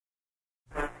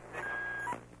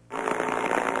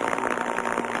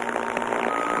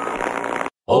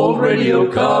Old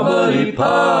Radio Comedy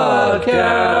Podcast.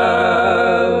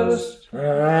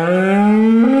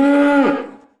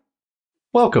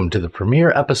 Welcome to the premiere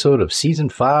episode of Season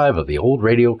 5 of the Old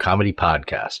Radio Comedy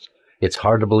Podcast. It's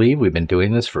hard to believe we've been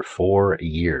doing this for 4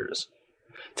 years.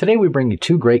 Today we bring you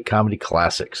two great comedy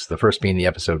classics, the first being the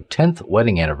episode 10th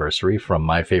Wedding Anniversary from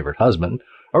My Favorite Husband,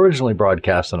 originally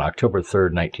broadcast on October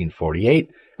 3rd, 1948,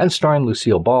 and starring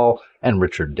Lucille Ball and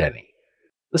Richard Denny.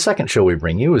 The second show we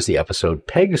bring you is the episode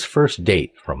Peg's First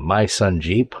Date from My Son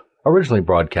Jeep, originally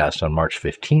broadcast on March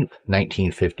 15th,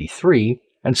 1953,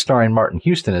 and starring Martin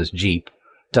Houston as Jeep,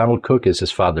 Donald Cook as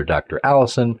his father, Dr.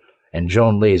 Allison, and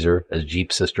Joan Laser as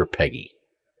Jeep's sister, Peggy.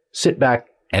 Sit back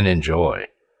and enjoy.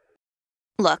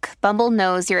 Look, Bumble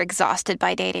knows you're exhausted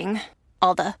by dating.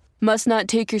 All the, must not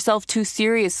take yourself too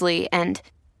seriously, and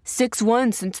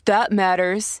 6'1" since that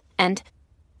matters, and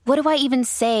what do I even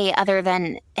say other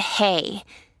than, hey?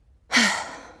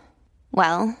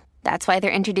 Well, that's why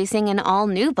they're introducing an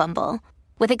all-new Bumble,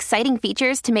 with exciting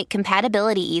features to make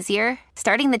compatibility easier,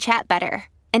 starting the chat better,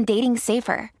 and dating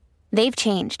safer. They've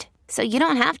changed, so you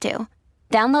don't have to.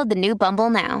 Download the new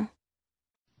Bumble now.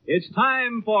 It's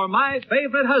time for My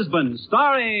Favorite Husband,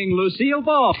 starring Lucille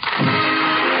Ball.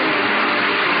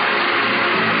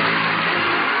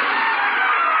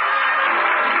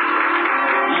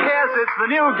 Yes, it's the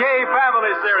new Gay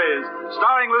Family series,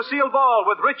 starring Lucille Ball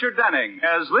with Richard Denning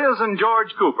as Liz and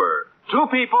George Cooper. Two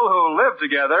people who live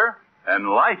together and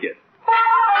like it.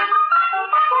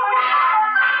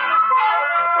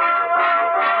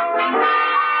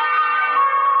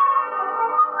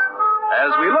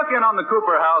 As we look in on the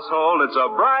Cooper household, it's a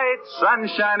bright,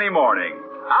 sunshiny morning.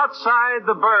 Outside,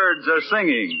 the birds are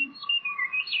singing.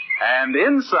 And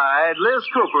inside, Liz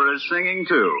Cooper is singing,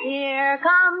 too. Here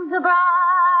comes the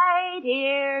bride,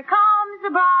 here comes the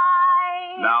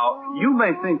bride. Now, you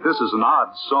may think this is an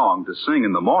odd song to sing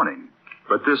in the morning,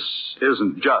 but this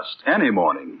isn't just any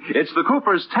morning. It's the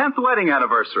Coopers' 10th wedding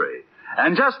anniversary.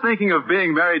 And just thinking of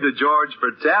being married to George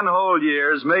for 10 whole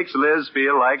years makes Liz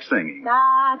feel like singing.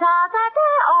 Da, da, da, da.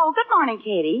 Oh, good morning,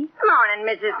 Katie. Good morning,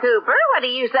 Mrs. Cooper. What are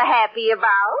you so happy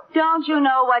about? Don't you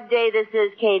know what day this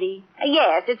is, Katie?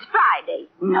 Yes, it's Friday.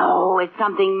 No, it's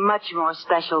something much more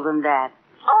special than that.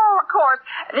 Oh, of course.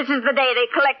 This is the day they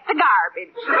collect the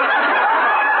garbage.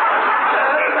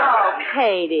 Oh,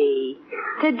 Katie.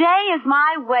 Today is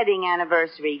my wedding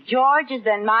anniversary. George has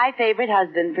been my favorite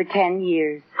husband for 10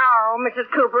 years. Oh, Mrs.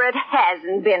 Cooper, it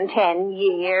hasn't been 10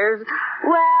 years.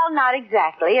 Well, not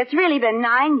exactly. It's really been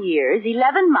 9 years,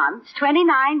 11 months,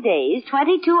 29 days,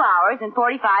 22 hours, and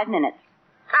 45 minutes.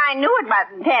 I knew it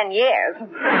wasn't 10 years.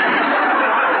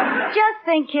 Just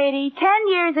think, Katie, 10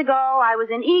 years ago, I was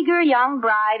an eager young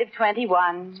bride of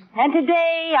 21. And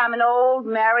today, I'm an old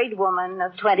married woman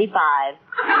of 25.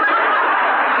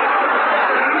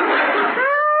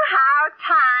 How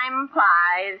time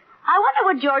flies. I wonder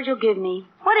what George will give me.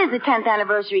 What is the 10th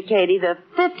anniversary, Katie? The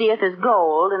 50th is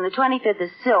gold and the 25th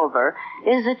is silver.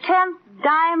 Is the 10th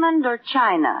diamond or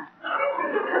china?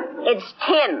 It's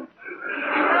tin.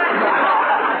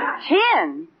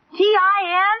 Tin?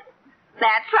 T-I-N?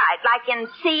 That's right, like in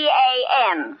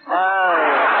C-A-N. Oh.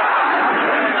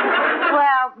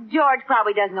 Well, George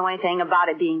probably doesn't know anything about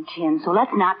it being tin, so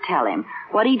let's not tell him.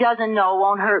 What he doesn't know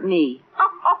won't hurt me.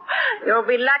 You'll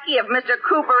be lucky if Mr.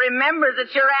 Cooper remembers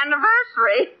it's your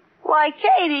anniversary. Why,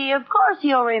 Katie, of course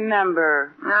he'll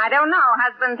remember. I don't know.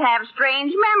 Husbands have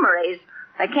strange memories.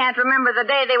 They can't remember the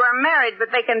day they were married,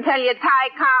 but they can tell you Ty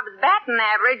Cobb's batting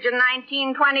average in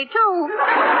 1922.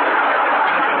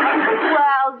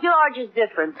 Well, George is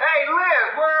different. Hey,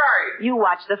 Liz, where are you? You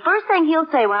watch. The first thing he'll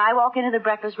say when I walk into the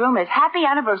breakfast room is, "Happy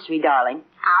anniversary, darling."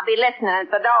 I'll be listening at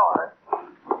the door.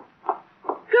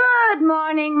 Good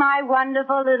morning, my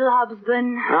wonderful little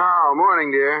husband. Oh,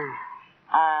 morning, dear.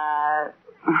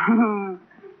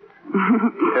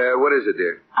 What is it,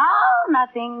 dear? Oh,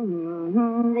 nothing.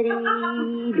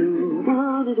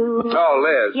 Oh,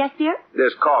 Liz. Yes, dear?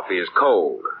 This coffee is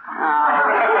cold. Well,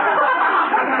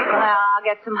 I'll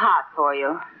get some hot for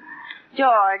you.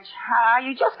 George, are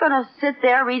you just going to sit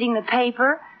there reading the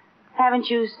paper? Haven't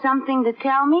you something to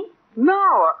tell me?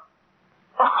 No.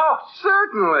 Oh,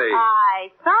 certainly.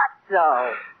 I thought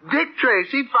so. Dick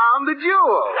Tracy found the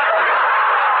jewel.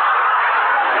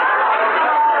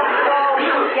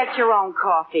 Get your own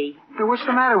coffee. Hey, what's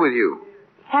the matter with you?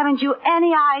 Haven't you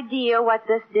any idea what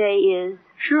this day is?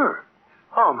 Sure.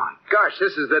 Oh, my gosh,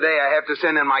 this is the day I have to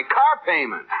send in my car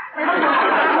payment.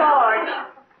 George,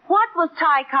 what was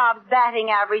Ty Cobb's batting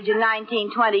average in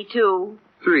 1922?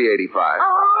 385. Oh,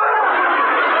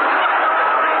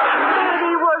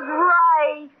 he was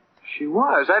right. She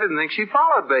was. I didn't think she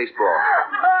followed baseball.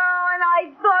 Oh, and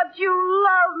I thought thought you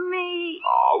loved me.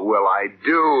 Oh, well, I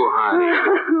do, honey.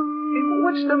 Hey,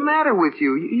 what's the matter with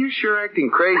you? You're sure acting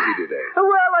crazy today. Well,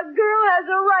 a girl has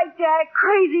a right to act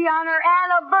crazy on her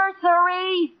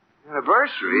anniversary.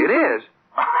 Anniversary? It is?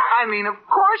 I mean, of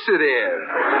course it is.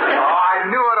 Oh, I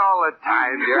knew it all the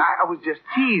time, dear. I was just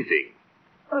teasing.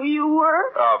 Oh, you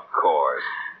were? Of course.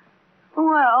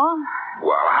 Well,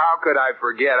 how could I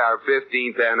forget our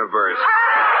 15th anniversary?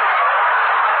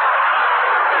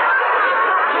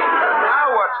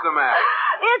 Now what's the matter?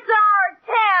 it's our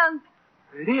 10th.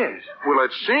 It is. Well,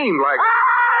 it seemed like...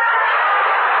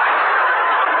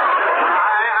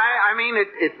 I mean,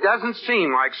 it doesn't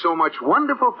seem like so much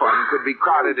wonderful fun could be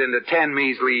crowded into 10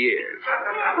 measly years.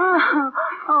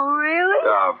 Oh, really?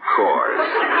 Of course.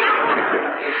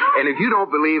 And if you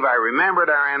don't believe I remembered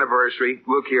our anniversary,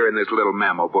 look here in this little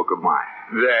memo book of mine.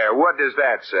 There, what does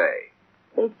that say?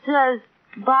 It says,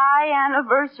 buy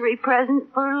anniversary present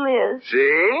for Liz.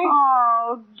 See?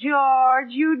 Oh,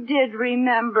 George, you did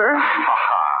remember.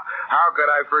 How could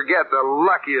I forget the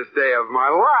luckiest day of my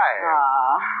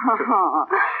life?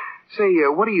 Say,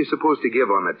 what are you supposed to give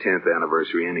on the 10th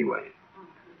anniversary anyway?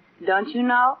 Don't you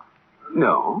know?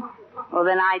 No. Well,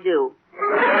 then I do.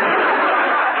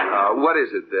 What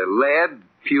is it? Lead?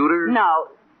 Pewter? No.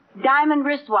 Diamond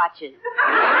wristwatches.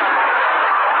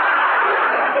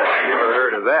 Never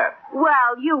heard of that.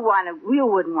 Well, you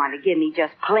wouldn't want to give me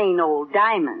just plain old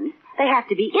diamonds. They have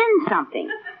to be in something.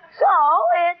 So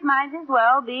it might as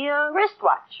well be a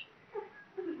wristwatch.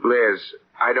 Liz,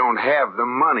 I don't have the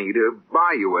money to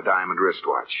buy you a diamond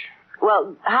wristwatch.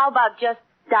 Well, how about just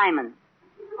diamonds?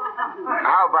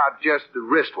 How about just the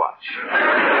wristwatch?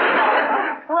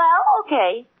 Well,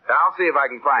 okay. I'll see if I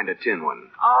can find a tin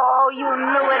one. Oh, you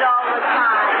knew it all the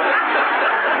time.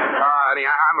 Honey,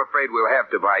 I'm afraid we'll have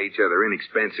to buy each other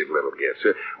inexpensive little gifts.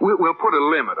 We'll put a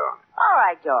limit on it. All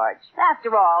right, George.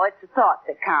 After all, it's the thought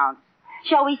that counts.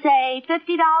 Shall we say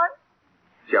 $50?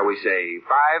 Shall we say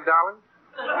 $5?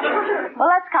 Well,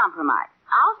 let's compromise.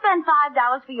 I'll spend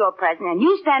 $5 for your present, and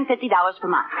you spend $50 for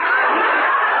mine.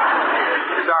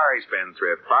 Sorry,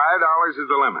 Spendthrift. $5 is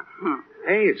the limit.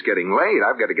 Hey, it's getting late.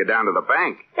 I've got to get down to the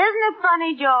bank. Isn't it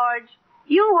funny, George?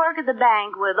 You work at the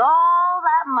bank with all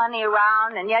that money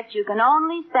around, and yet you can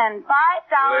only spend $5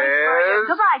 for your...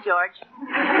 Goodbye, George.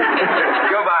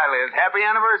 Goodbye, Liz. Happy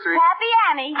anniversary. Happy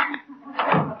Annie.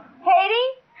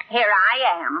 Katie? Here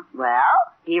I am.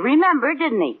 Well, he remembered,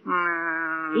 didn't he?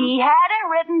 He had it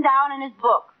written down in his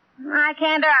book. I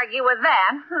can't argue with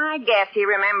that. I guess he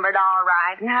remembered all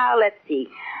right. Now, let's see.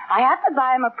 I have to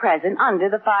buy him a present under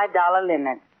the $5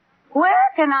 limit.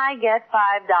 Where can I get $5?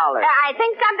 I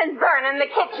think something's burning in the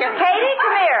kitchen. Katie,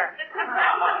 come here.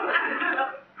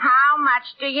 How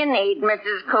much do you need,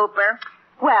 Mrs. Cooper?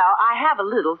 Well, I have a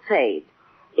little saved.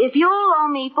 If you'll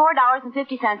loan me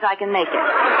 $4.50, I can make it.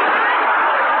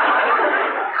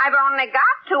 I've only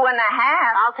got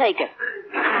 $2.50. I'll take it.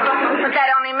 But that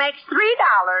only makes $3.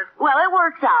 Well, it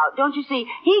works out. Don't you see?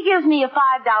 He gives me a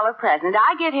 $5 present.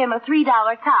 I give him a $3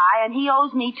 tie, and he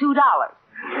owes me $2.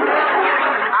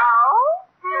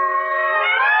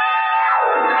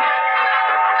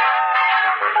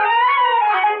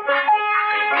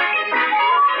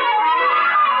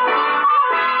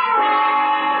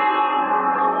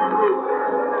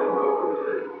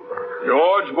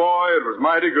 George, boy, it was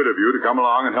mighty good of you to come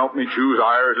along and help me choose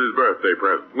Iris's birthday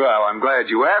present. Well, I'm glad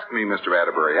you asked me, Mr.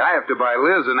 Atterbury. I have to buy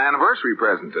Liz an anniversary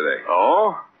present today.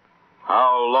 Oh?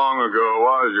 How long ago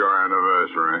was your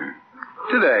anniversary?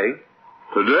 Today.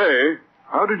 Today?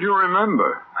 How did you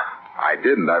remember? I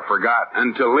didn't. I forgot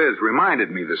until Liz reminded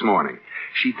me this morning.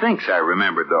 She thinks I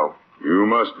remembered, though. You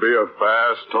must be a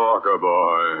fast talker,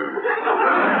 boy.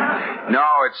 No,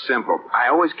 it's simple. I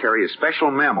always carry a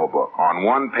special memo book. On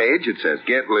one page, it says,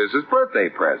 get Liz's birthday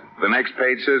present. The next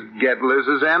page says, get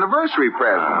Liz's anniversary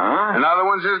present. Another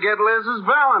one says, get Liz's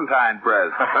Valentine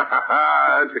present.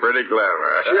 That's pretty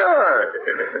clever. Sure.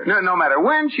 No matter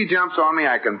when she jumps on me,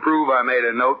 I can prove I made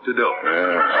a note to do it.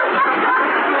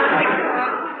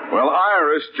 Well,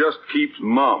 Iris just keeps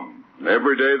mum.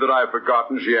 Every day that I've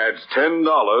forgotten, she adds $10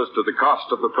 to the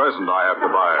cost of the present I have to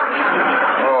buy her.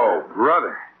 Oh,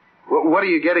 brother. What are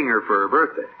you getting her for her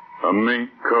birthday? A mink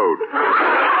coat.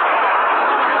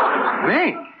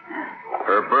 Mink?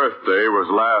 Her birthday was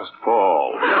last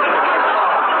fall.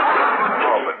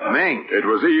 Oh, but mink. It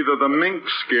was either the mink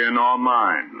skin or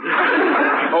mine.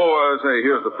 Say,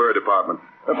 here's the fur department.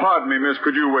 Pardon me, miss,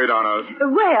 could you wait on us?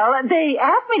 Well, they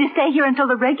asked me to stay here until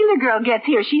the regular girl gets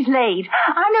here. She's late.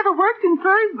 I never worked in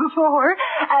furs before.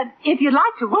 If you'd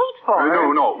like to wait for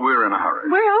her... No, we're in a hurry.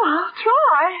 Well, I'll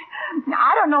try.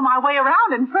 I don't know my way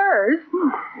around in furs.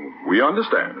 We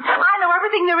understand. I know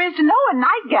everything there is to know in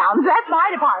nightgowns. That's my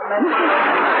department.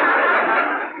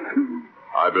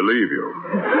 I believe you.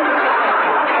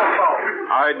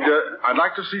 I'd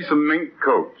like to see some mink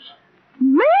coats.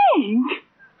 Mink?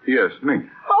 Yes, mink.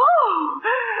 Oh,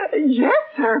 yes,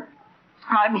 sir.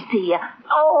 Let me see.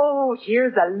 Oh,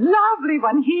 here's a lovely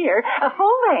one here. A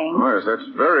full length. Oh, yes, that's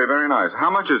very, very nice. How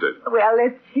much is it? Well,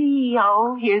 let's see.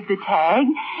 Oh, here's the tag.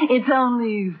 It's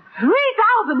only $3,000.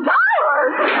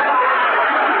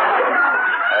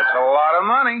 That's a lot of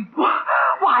money.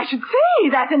 Why, I should say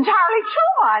that's entirely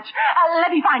too much.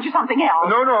 Let me find you something else.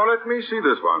 No, let me see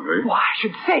this one, please. Why, I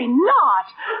should say not.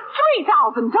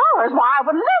 $3,000. Why, I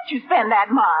wouldn't let you spend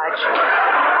that much.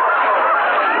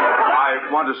 I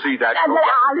want to see that coat.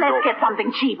 Let's get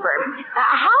something cheaper.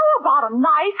 How about a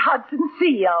nice Hudson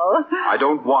seal? I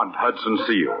don't want Hudson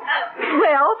seal.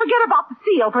 Well, forget about the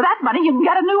seal. For that money, you can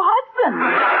get a new Hudson.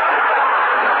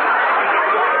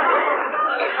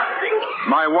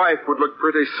 My wife would look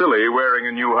pretty silly wearing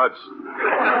a new Hudson.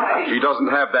 She doesn't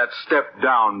have that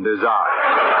step-down design.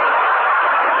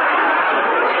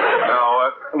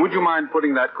 Now, would you mind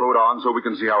putting that coat on so we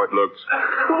can see how it looks?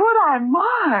 Would I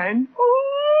mind?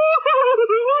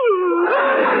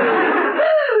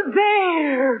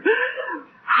 There.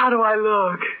 How do I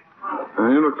look?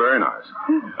 You look very nice.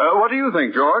 What do you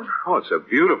think, George? Oh, it's a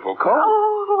beautiful coat.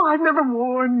 Oh, I've never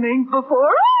worn mink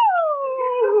before.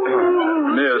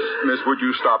 Miss, would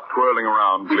you stop twirling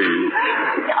around, please?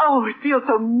 Oh, it feels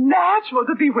so natural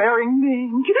to be wearing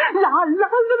mink. La, la, la,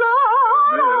 la.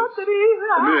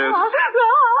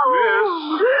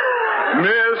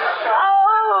 Miss.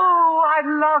 Oh, I'd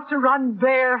love to run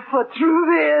barefoot through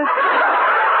this.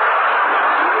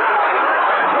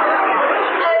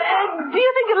 Do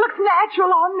you think it looks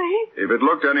natural on me? If it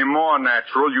looked any more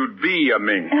natural, you'd be a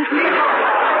mink.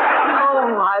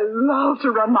 Oh, I love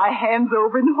to run my hands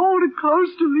over and hold it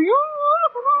close to me.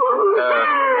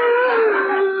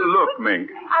 Look,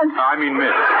 mink. I mean,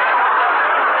 miss.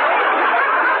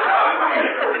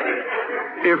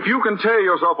 If you can tear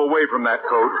yourself away from that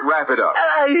coat, wrap it up.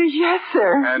 Yes,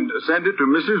 sir. And send it to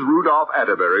Mrs. Rudolph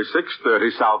Atterbury, 630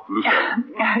 South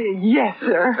Lucerne. Yes,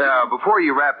 sir. Before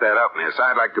you wrap that up, miss,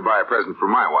 I'd like to buy a present for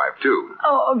my wife, too.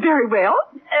 Oh, very well.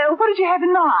 What did you have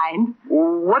in mind?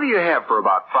 What do you have for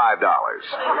about $5?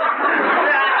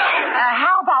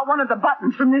 How about one of the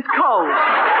buttons from this coat?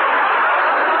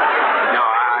 No,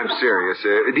 I'm serious.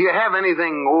 Do you have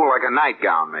anything, like a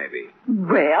nightgown, maybe?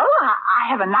 Well, I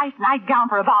have a nice nightgown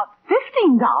for about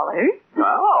 $15. Well,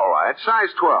 all right.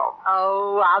 Size 12.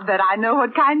 Oh, I'll bet I know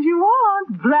what kind you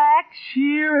want. Black,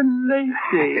 sheer, and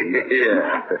lacy.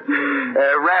 Yeah.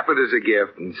 Wrap it as a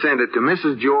gift and send it to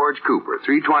Mrs. George Cooper,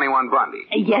 321 Bundy.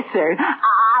 Yes, sir.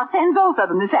 I'll send both of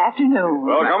them this afternoon.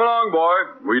 Well, come along,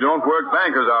 boy. We don't work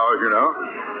banker's hours, you know.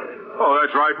 Oh,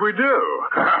 that's right, we do.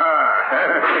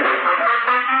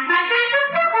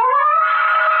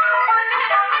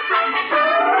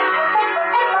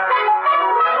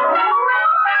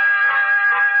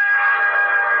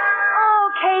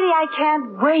 I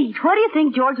can't wait. What do you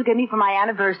think George will give me for my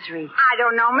anniversary? I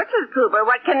don't know, Mrs. Cooper.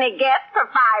 What can he get for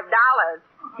 $5?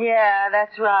 Yeah,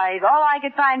 that's right. All I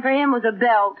could find for him was a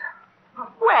belt.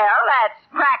 Well, that's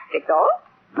practical.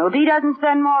 Well, if he doesn't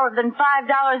spend more than $5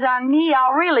 on me,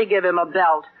 I'll really give him a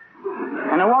belt.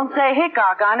 And it won't say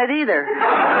Hickok on it either.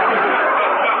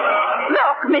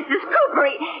 Look, Mrs. Cooper,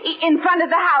 in front of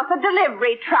the house, a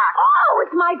delivery truck. Oh,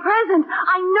 it's my present.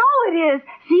 I know it is.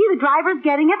 See, the driver's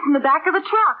getting it from the back of the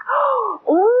truck.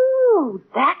 Oh,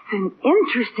 that's an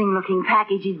interesting-looking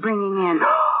package he's bringing in.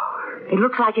 It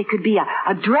looks like it could be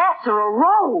a dress or a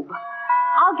robe.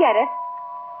 I'll get it.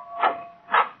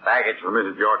 Package for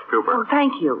Mrs. George Cooper. Oh,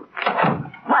 thank you.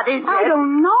 What is it? I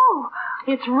don't know.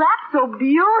 It's wrapped so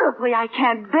beautifully I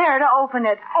can't bear to open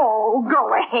it. Oh,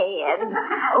 go ahead.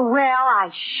 Well, I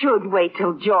should wait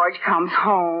till George comes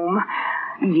home.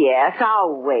 Yes,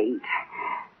 I'll wait.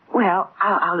 Well,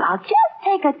 I'll just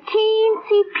take a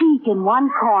teensy peek in one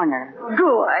corner.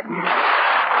 Good.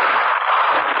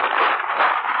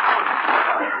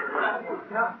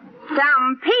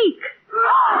 Some peek.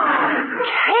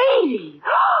 Katie!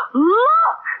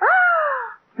 Look!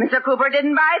 Mr. Cooper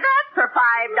didn't buy that for $5.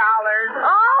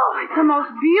 Oh, it's the most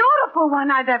beautiful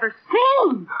one I've ever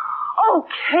seen. Oh,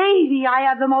 Katie, I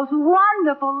have the most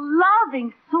wonderful,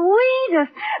 loving,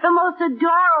 sweetest, the most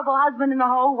adorable husband in the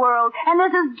whole world. And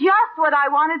this is just what I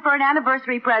wanted for an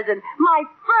anniversary present. My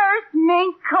first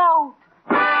mink coat.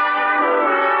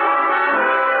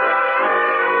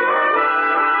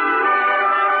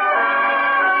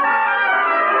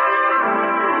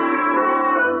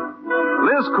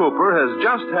 Liz Cooper has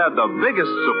just had the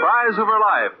biggest surprise of her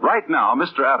life. Right now,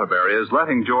 Mr. Atterbury is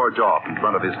letting George off in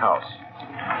front of his house.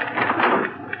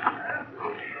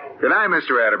 Good night,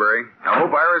 Mr. Atterbury. I hope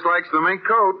Iris likes the mink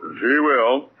coat. She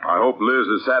will. I hope Liz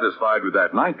is satisfied with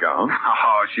that nightgown.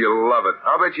 Oh, she'll love it.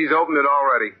 I'll bet she's opened it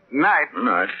already. Night. Good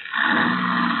night.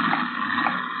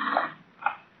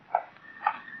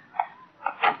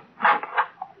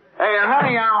 Hey,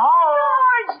 honey, I'm home.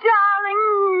 George, darling.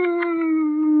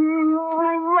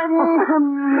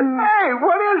 Hey,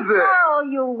 what is this? Oh,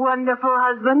 you wonderful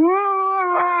husband.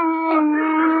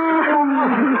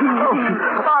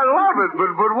 I love it,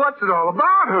 but what's it all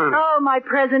about, honey? Oh, my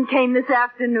present came this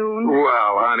afternoon.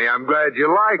 Well, honey, I'm glad you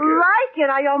like it. Like it?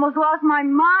 I almost lost my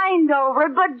mind over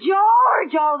it. But,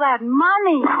 George, all that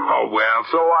money. Oh, well,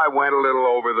 so I went a little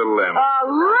over the limit. A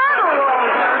little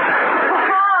over.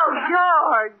 Oh,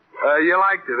 George. You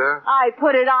liked it, huh? I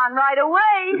put it on right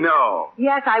away. No.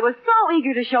 Yes, I was so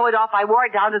eager to show it off, I wore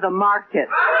it down to the market.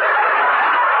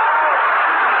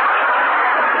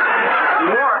 You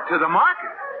wore it to the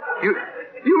market?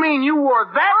 You mean you wore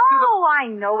that to the... Oh, I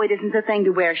know it isn't the thing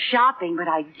to wear shopping, but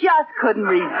I just couldn't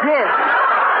resist.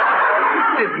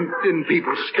 Didn't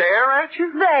people stare at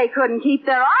you? They couldn't keep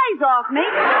their eyes off me.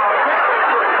 Oh,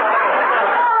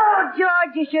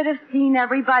 George, you should have seen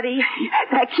everybody.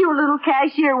 That cute little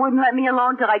cashier wouldn't let me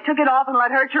alone till I took it off and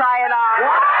let her try it on.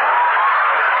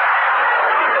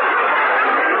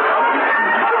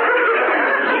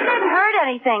 It didn't hurt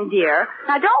anything, dear.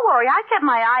 Now, don't worry. I kept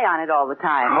my eye on it all the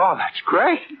time. Oh, that's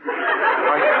great.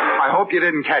 I hope you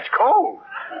didn't catch cold.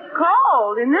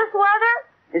 Cold? In this weather?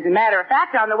 As a matter of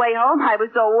fact, on the way home, I was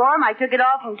so warm, I took it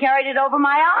off and carried it over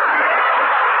my arm.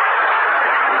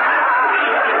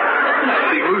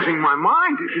 I'm losing my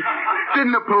mind.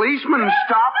 Didn't the policeman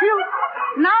stop you?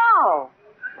 No.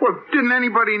 Well, didn't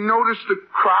anybody notice the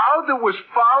crowd that was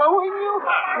following you?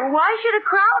 Well, why should a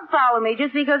crowd follow me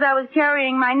just because I was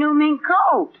carrying my new mink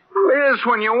coat? Liz,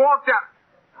 when you walked out...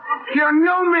 Your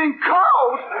new mink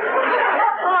coat?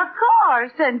 Well, of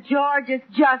course. And George, it's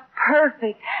just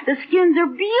perfect. The skins are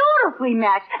beautifully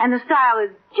matched, and the style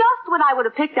is just what I would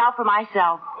have picked out for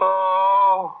myself.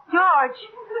 Oh.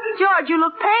 George, you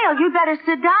look pale. You'd better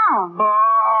sit down.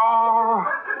 Oh.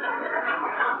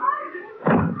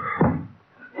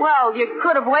 Well, you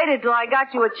could have waited till I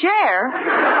got you a chair.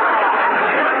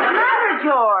 What's the matter,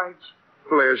 George?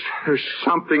 Liz, there's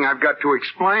something I've got to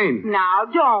explain. Now,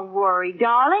 don't worry,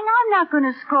 darling. I'm not going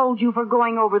to scold you for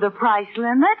going over the price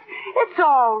limit. It's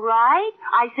all right.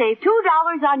 I saved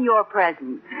 $2 on your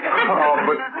present. Oh,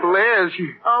 but Liz...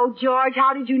 Oh, George,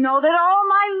 how did you know that all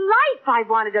my life I've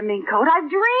wanted a mink coat? I've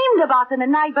dreamed about them at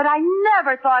night, but I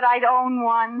never thought I'd own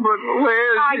one. But,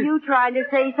 Liz... Are you trying to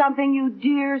say something, you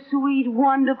dear, sweet,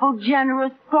 wonderful,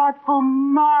 generous, thoughtful,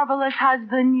 marvelous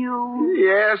husband, you?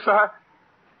 Yes,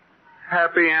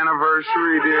 Happy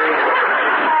anniversary, dear.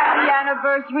 Happy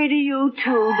anniversary to you,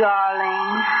 too, darling.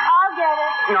 I'll get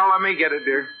it. No, let me get it,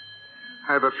 dear.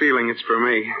 I have a feeling it's for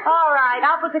me. All right,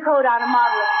 I'll put the coat on and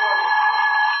model it for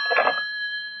you.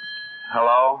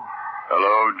 Hello?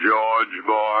 Hello, George,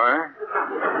 boy.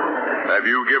 Have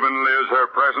you given Liz her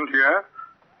present yet?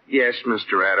 Yes,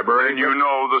 Mr. Atterbury. Then you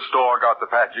know the store got the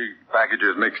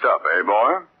packages mixed up, eh,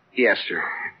 boy? Yes, sir.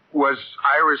 Was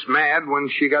Iris mad when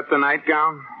she got the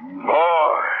nightgown?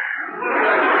 Boy.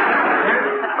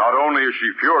 Not only is she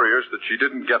furious that she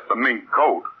didn't get the mink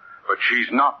coat, but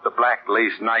she's not the black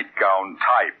lace nightgown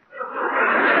type.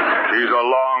 She's a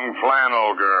long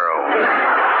flannel girl.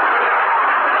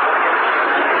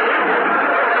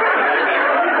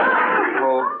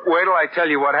 Well, wait till I tell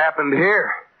you what happened here.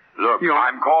 Look,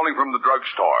 I'm calling from the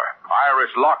drugstore.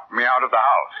 Iris locked me out of the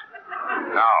house.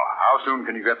 Now, how soon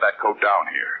can you get that coat down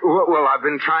here? Well, I've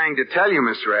been trying to tell you,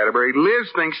 Mr. Atterbury. Liz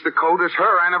thinks the coat is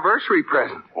her anniversary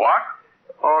present. What?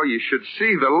 Oh, you should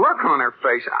see the look on her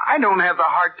face. I don't have the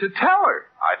heart to tell her.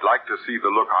 I'd like to see the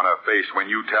look on her face when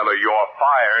you tell her you're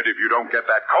fired if you don't get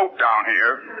that coat down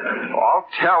here. Oh, I'll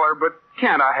tell her, but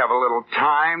can't I have a little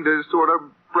time to sort of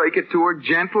break it to her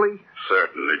gently?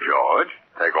 Certainly, George.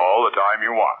 Take all the time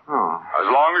you want. Oh. As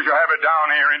long as you have it down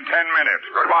here in 10 minutes.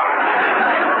 Goodbye.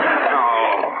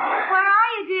 Oh. Where are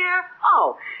you, dear?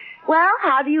 Oh, well,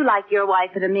 how do you like your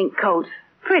wife in a mink coat?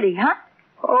 Pretty, huh?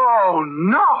 Oh,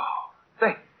 no.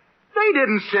 They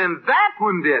didn't send that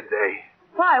one, did they?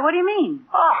 Why? What do you mean?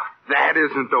 Oh, that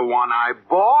isn't the one I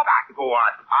bought.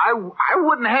 I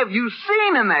wouldn't have you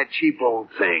seen in that cheap old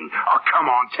thing. Oh, come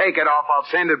on, take it off. I'll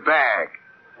send it back.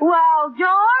 Well,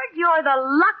 George, you're the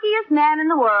luckiest man in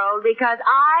the world because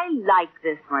I like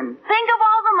this one. Think of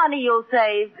all the money you'll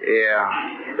save. Yeah.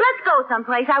 Let's go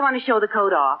someplace. I want to show the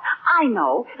coat off. I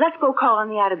know. Let's go call on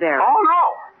the Atterbury. Oh,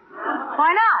 no.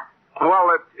 Why not?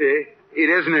 Well, it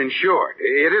isn't insured.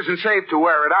 It isn't safe to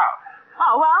wear it out.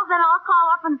 Oh, well, then I'll call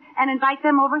up and invite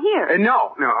them over here.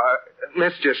 No.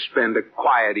 Let's just spend a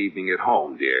quiet evening at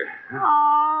home, dear. Oh,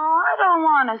 I don't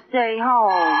want to stay home.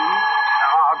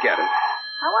 I'll get it.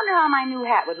 I wonder how my new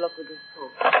hat would look with this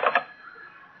coat.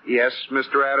 Yes,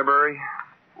 Mr. Atterbury?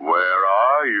 Where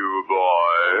are you,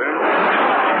 boy?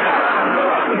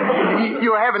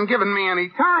 You haven't given me any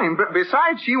time, but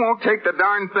besides, she won't take the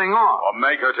darn thing off. Well,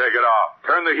 make her take it off.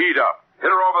 Turn the heat up.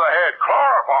 Hit her over the head.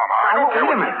 Chloroform her. I don't care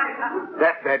Wait a what...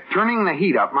 minute. That turning the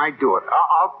heat up might do it.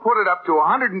 I'll put it up to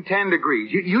 110 degrees.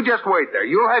 You just wait there.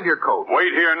 You'll have your coat.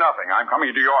 Wait here, nothing. I'm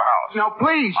coming to your house. Now,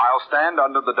 please. I'll stand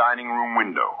under the dining room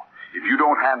window. If you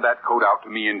don't hand that coat out to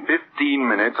me in 15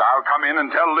 minutes, I'll come in and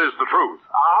tell Liz the truth.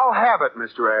 I'll have it,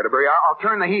 Mr. Atterbury. I'll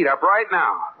turn the heat up right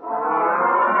now.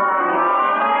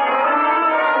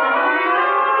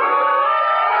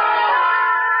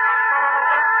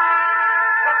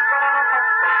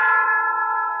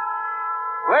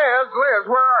 Liz,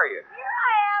 where are you? Here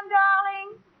I am,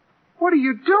 darling. What are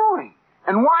you doing?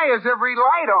 And why is every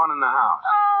light on in the house?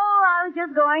 Oh, I was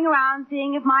just going around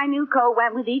seeing if my new coat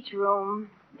went with each room.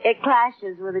 It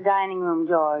clashes with the dining room,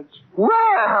 George.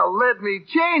 Well, let me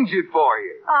change it for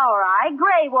you. All right.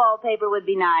 Gray wallpaper would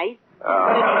be nice. Aren't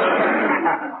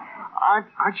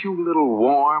you a little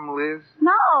warm, Liz?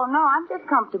 No, I'm just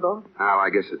comfortable. Well, I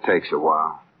guess it takes a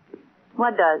while.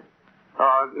 What does?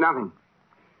 Nothing.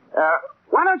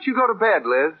 Why don't you go to bed,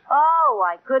 Liz? Oh,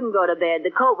 I couldn't go to bed. The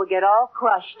coat would get all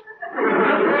crushed.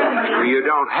 You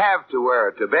don't have to wear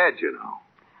it to bed, you know.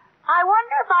 I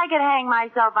wonder if I could hang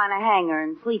myself on a hanger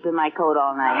and sleep in my coat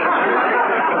all night.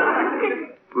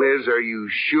 Liz, are you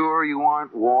sure you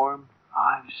aren't warm?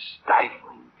 I'm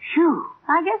stifling. Phew.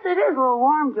 I guess it is a little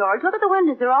warm, George. Look at the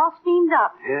windows. They're all steamed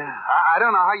up. Yeah. I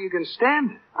don't know how you can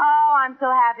stand it. Oh, I'm so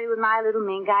happy with my little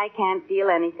mink. I can't feel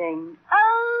anything.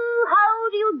 Oh, how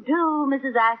do you do,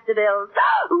 Mrs. Astorbilt?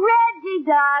 Reggie,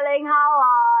 darling, how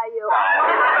are you?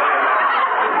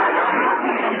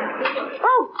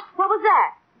 Oh, what was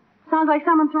that? Sounds like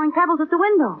someone throwing pebbles at the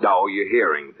window. Oh, you're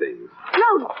hearing things. No,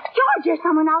 George, there's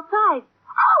someone outside.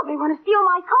 Oh, they want to steal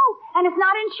my coat, and it's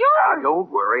not insured.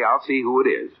 Don't worry. I'll see who it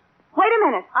is. Wait a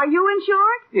minute. Are you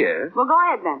insured? Yes. Well, go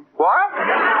ahead then. What?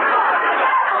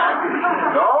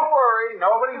 Don't worry.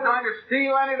 Nobody's going to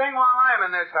steal anything while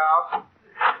I'm in this house.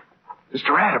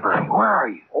 Mr. Atterbury, where are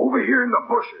you? Over here in the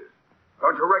bushes.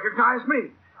 Don't you recognize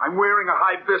me? I'm wearing a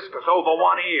hibiscus over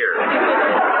one ear.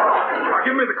 Now,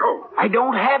 give me the coat. I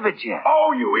don't have it yet.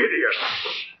 Oh, you idiot.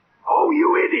 Oh,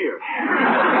 you idiot.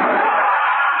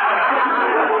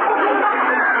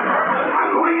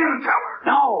 I'm going in and tell her.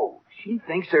 No. She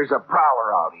thinks there's a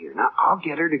prowler out here. Now, I'll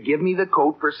get her to give me the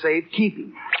coat for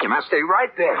safekeeping. You must stay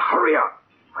right there. Hurry up.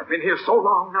 I've been here so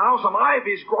long now, some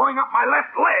ivy's growing up my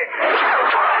left leg.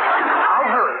 I'll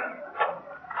hurry.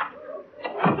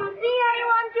 Did you see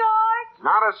anyone, George?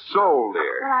 Not a soul,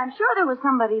 dear. Well, I'm sure there was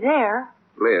somebody there.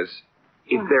 Liz,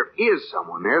 if there is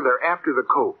someone there, they're after the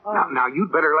coat. Oh. Now,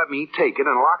 you'd better let me take it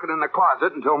and lock it in the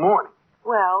closet until morning.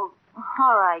 Well,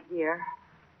 all right, dear.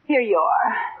 Here you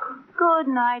are. Good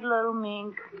night, little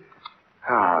mink.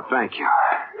 Oh, thank you.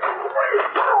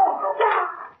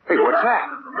 Hey, what's that?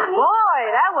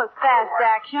 Boy, that was fast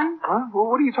action. Huh? Well,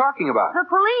 what are you talking about? The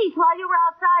police, while you were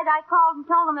outside, I called and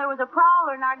told them there was a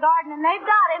prowler in our garden, and they've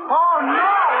got him. Oh,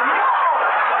 no!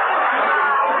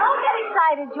 Don't get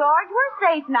excited, George. We're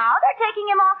safe now. They're taking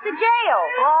him off to jail.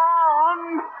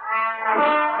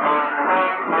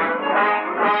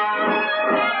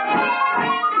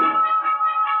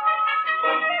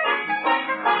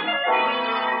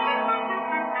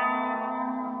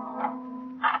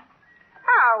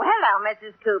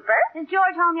 Mrs. Cooper. Is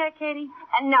George home yet, Katie?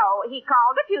 No, he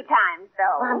called a few times, so...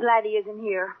 Well, I'm glad he isn't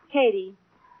here. Katie,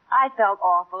 I felt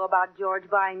awful about George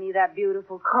buying me that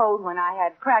beautiful coat when I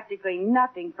had practically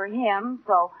nothing for him,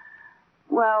 so...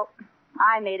 Well,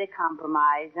 I made a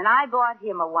compromise, and I bought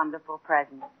him a wonderful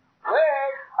present. Liz!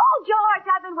 Oh, George,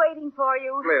 I've been waiting for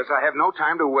you. Liz, I have no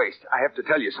time to waste. I have to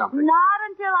tell you something. Not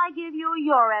until I give you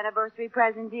your anniversary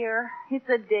present, dear. It's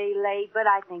a day late, but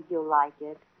I think you'll like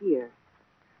it. Here.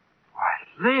 Why,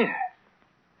 Liz,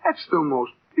 that's the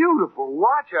most beautiful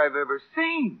watch I've ever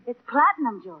seen. It's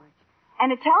platinum, George.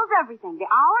 And it tells everything. The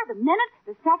hour, the minute,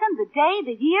 the second, the day,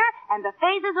 the year, and the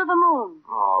phases of the moon.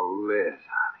 Oh, Liz,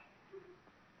 honey.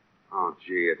 Oh,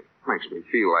 gee, it makes me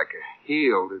feel like a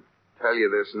heel to tell you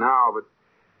this now, but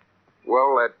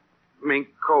Well, that mink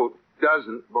coat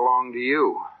doesn't belong to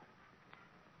you.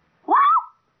 What?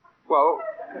 Well,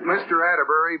 Mr.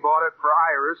 Atterbury bought it for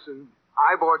Iris, and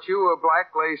I bought you a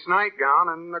black lace nightgown,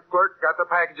 and the clerk got the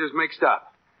packages mixed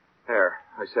up. There,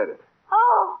 I said it.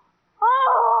 Oh.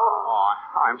 Oh,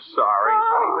 I'm sorry,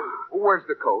 honey, but where's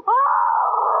the coat?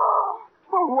 Oh.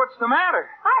 Well, what's the matter?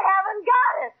 I haven't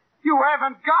got it. You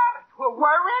haven't got it. Well,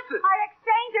 where is it? I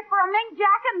exchanged it for a mink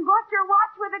jacket and bought your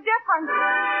watch with a difference.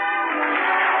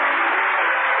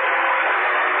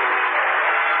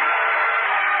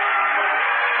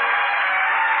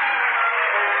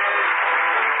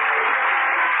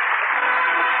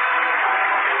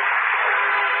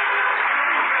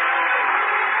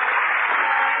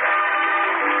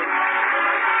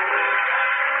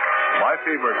 My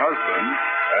Favorite Husband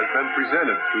has been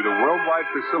presented through the worldwide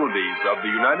facilities of the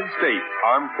United States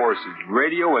Armed Forces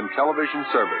Radio and Television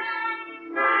Service.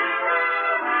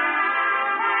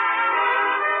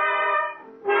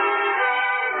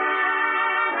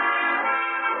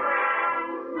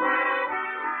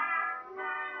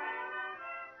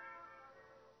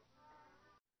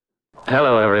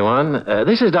 Hello, everyone.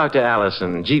 This is Dr.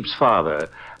 Allison, Jeep's father,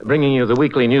 bringing you the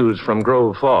weekly news from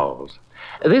Grove Falls.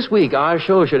 This week, our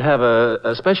show should have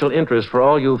a special interest for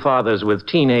all you fathers with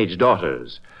teenage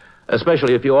daughters,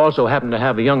 especially if you also happen to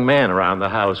have a young man around the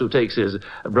house who takes his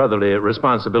brotherly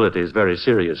responsibilities very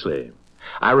seriously.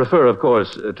 I refer, of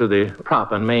course, to the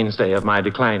prop and mainstay of my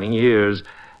declining years,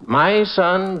 my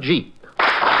son, Jeep.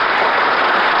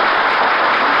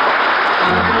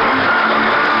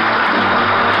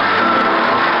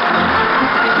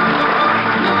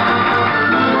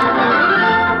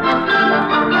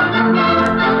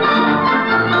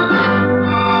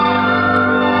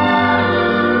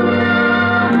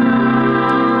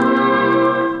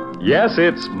 Yes,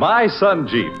 it's My Son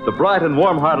Jeep, the bright and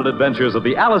warm-hearted adventures of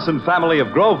the Allison family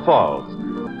of Grove Falls.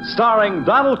 Starring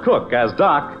Donald Cook as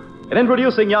Doc and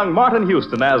introducing young Martin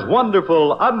Houston as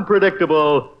wonderful,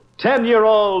 unpredictable,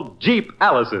 10-year-old Jeep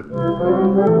Allison.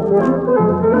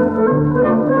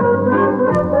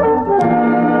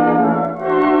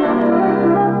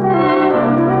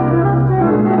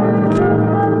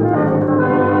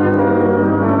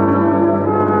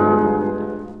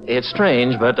 It's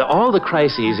strange, but all the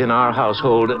crises in our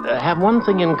household have one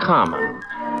thing in common.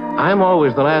 I'm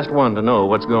always the last one to know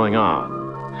what's going on.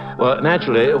 Well,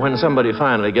 naturally, when somebody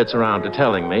finally gets around to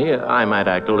telling me, I might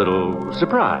act a little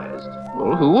surprised.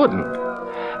 Well, who wouldn't?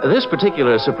 This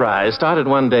particular surprise started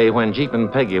one day when Jeep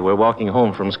and Peggy were walking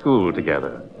home from school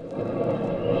together.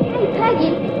 Hey,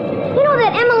 Peggy, you know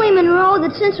that Emily Monroe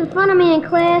that sits in front of me in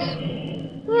class?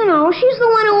 You know, she's the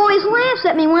one who always laughs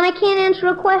at me when I can't answer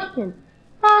a question.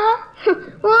 Uh-huh.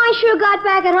 Well, I sure got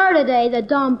back at her today, the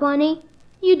dumb bunny.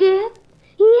 You did?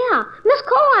 Yeah. Miss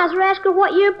Kohlhauser asked her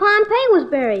what year Pompey was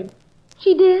buried.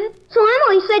 She did? So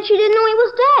Emily said she didn't know he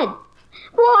was dead.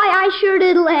 Boy, I sure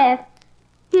did laugh.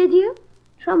 Did you?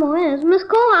 Trouble is, Miss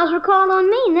Kohlhauser called on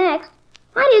me next.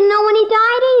 I didn't know when he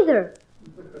died either.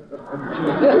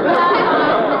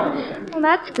 Well,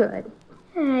 that's good.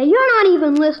 Hey, you're not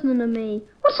even listening to me.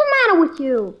 What's the matter with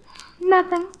you?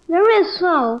 Nothing. There is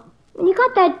so. And you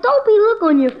got that dopey look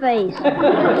on your face.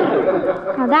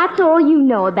 Now, that's all you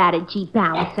know about it, Jeep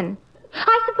Allison.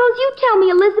 I suppose you tell me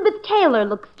Elizabeth Taylor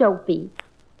looks dopey.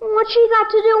 What's she got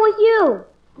to do with you?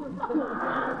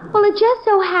 Well, it just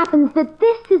so happens that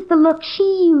this is the look she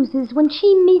uses when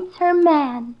she meets her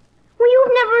man. Well,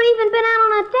 you've never even been out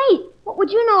on a date. What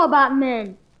would you know about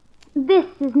men? This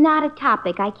is not a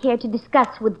topic I care to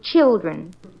discuss with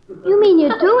children. You mean you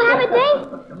do have a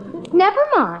date? Never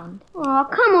mind. Oh,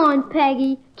 come on,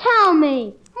 Peggy. Tell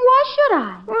me. Why should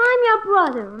I? Well, I'm your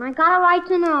brother, and I got a right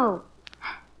to know.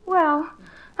 Well,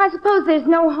 I suppose there's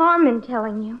no harm in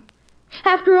telling you.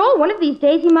 After all, one of these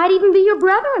days he might even be your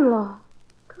brother-in-law.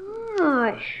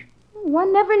 Gosh.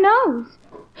 One never knows.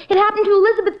 It happened to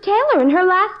Elizabeth Taylor in her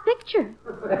last picture.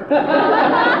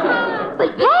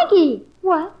 But Peggy!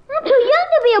 What? I'm too young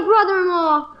to be a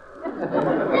brother-in-law.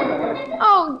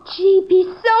 Oh, Jeep, he's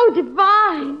so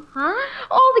divine. Huh?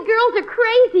 All the girls are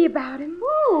crazy about him.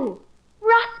 Who?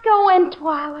 Roscoe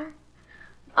Entweiler.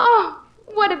 Oh,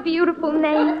 what a beautiful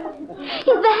name. He's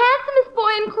the handsomest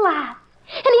boy in class.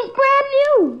 And he's brand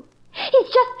new. He's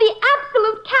just the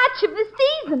absolute catch of the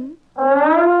season.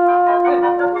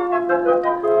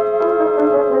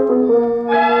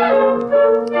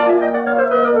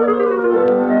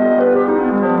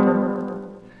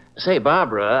 Say,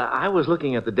 Barbara, I was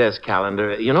looking at the desk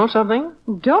calendar. You know something?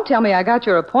 Don't tell me I got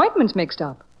your appointments mixed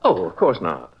up. Oh, of course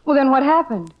not. Well, then what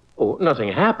happened? Oh,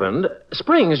 nothing happened.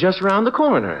 Spring's just around the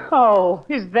corner. Oh,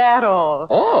 is that all?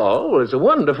 Oh, it's a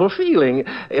wonderful feeling.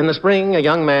 In the spring, a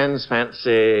young man's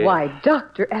fancy... Why,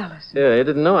 Dr. Allison. You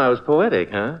didn't know I was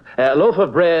poetic, huh? A loaf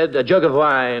of bread, a jug of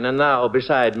wine, and now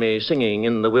beside me singing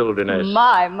in the wilderness.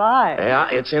 My. Yeah,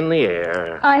 it's in the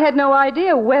air. I had no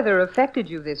idea weather affected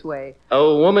you this way. A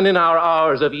woman in our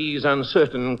hours of ease,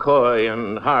 uncertain, coy,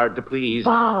 and hard to please.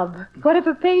 Bob, what if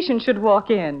a patient should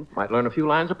walk in? Might learn a few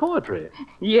lines of poetry.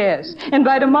 Yes, and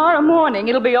by tomorrow morning,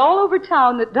 it'll be all over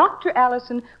town that Dr.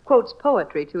 Allison quotes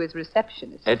poetry to his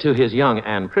receptionist. To his young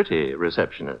and pretty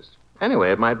receptionist.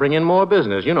 Anyway, it might bring in more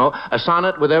business. You know, a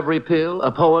sonnet with every pill,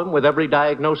 a poem with every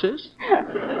diagnosis.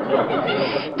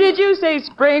 Did you say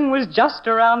spring was just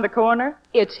around the corner?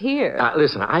 It's here.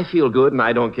 Listen, I feel good, and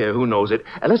I don't care who knows it.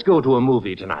 Let's go to a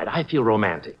movie tonight. I feel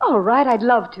romantic. All right, I'd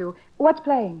love to. What's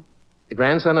playing? The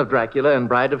Grandson of Dracula and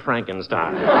Bride of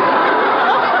Frankenstein.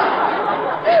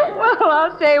 Well,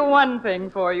 I'll say one thing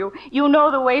for you. You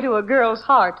know the way to a girl's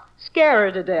heart. Scare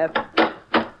her to death.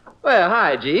 Well,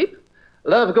 hi, Jeep.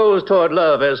 Love goes toward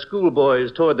love as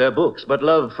schoolboys toward their books, but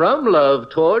love from love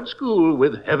toward school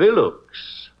with heavy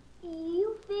looks.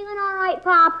 You feeling all right,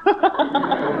 Pop?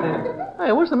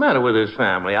 Hey, what's the matter with this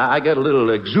family? I get a little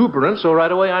exuberant, so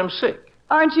right away I'm sick.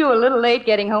 Aren't you a little late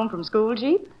getting home from school,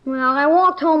 Jeep? Well, I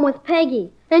walked home with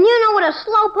Peggy. And you know what a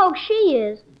slowpoke she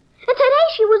is. And today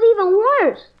she was even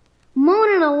worse.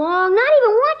 Moaning along, not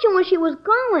even watching where she was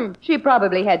going. She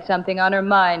probably had something on her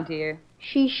mind, dear.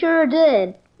 She sure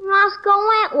did. Roscoe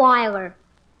Entweiler.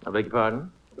 I beg your pardon?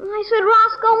 I said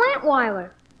Roscoe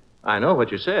Entweiler. I know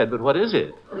what you said, but what is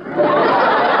it?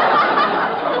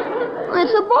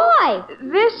 It's a boy.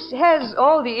 This has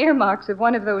all the earmarks of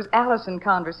one of those Allison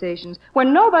conversations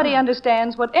when nobody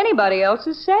understands what anybody else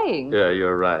is saying. Yeah,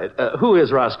 you're right. Who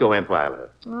is Roscoe Entweiler?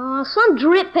 Some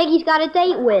drip Peggy's got a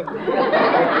date with.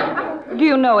 Do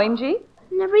you know him, G?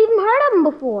 Never even heard of him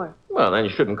before. Well, then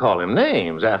you shouldn't call him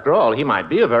names. After all, he might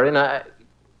be a very nice...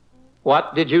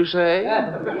 What did you say?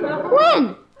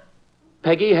 When?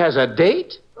 Peggy has a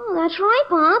date? Oh, that's right,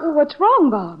 Bob. Well, what's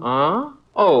wrong, Bob? Huh?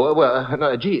 Oh, well,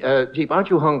 no, Jeep, aren't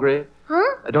you hungry?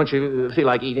 Huh? Don't you feel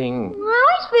like eating? I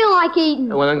always feel like eating.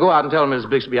 Well, then go out and tell Mrs.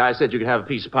 Bixby I said you could have a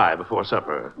piece of pie before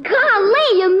supper.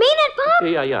 Golly, you mean it, Bob?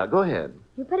 Yeah, go ahead.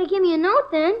 You better give me a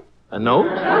note, then. A note?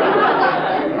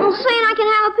 Well, saying I can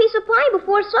have a piece of pie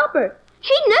before supper.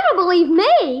 She'd never believe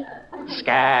me.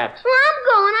 Scat. Well,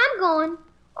 I'm going.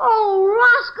 Oh,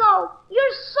 Roscoe,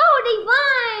 you're so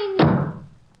divine.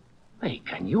 Hey,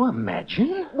 can you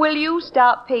imagine? Will you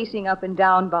stop pacing up and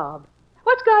down, Bob?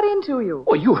 What's got into you?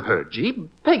 Oh, you heard, Jeep.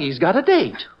 Peggy's got a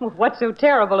date. Well, what's so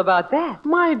terrible about that?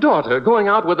 My daughter going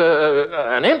out with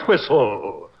an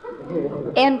Entwistle.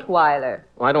 Entweiler.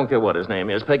 Well, I don't care what his name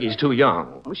is. Peggy's too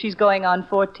young. Well, she's going on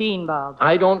 14, Bob.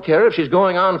 I don't care if she's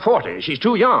going on 40. She's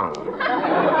too young.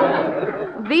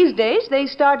 These days, they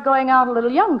start going out a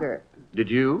little younger. Did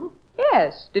you?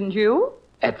 Yes, didn't you?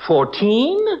 At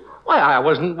 14? Why, I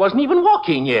wasn't even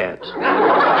walking yet.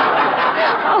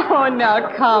 Oh, now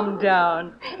calm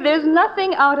down. There's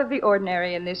nothing out of the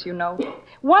ordinary in this, you know.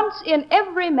 Once in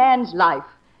every man's life.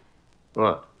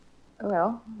 What?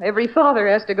 Well, every father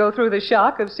has to go through the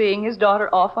shock of seeing his daughter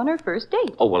off on her first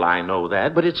date. Oh, well, I know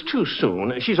that, but it's too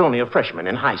soon. She's only a freshman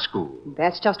in high school.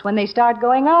 That's just when they start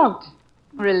going out.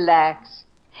 Relax.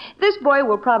 This boy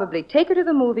will probably take her to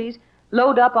the movies,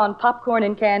 load up on popcorn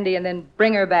and candy, and then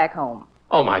bring her back home.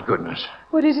 Oh, my goodness.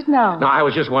 What is it now? No, I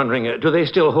was just wondering, do they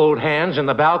still hold hands in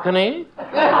the balcony?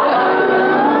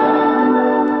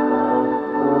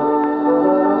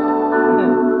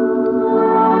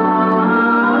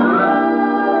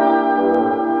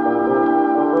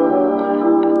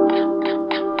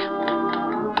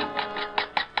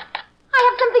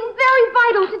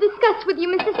 With you,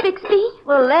 Mrs. Bixby.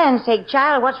 Well, land's sake,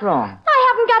 child, what's wrong? I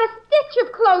haven't got a stitch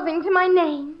of clothing to my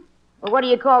name. Well, what do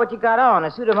you call what you got on?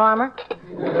 A suit of armor?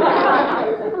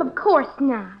 Well, of course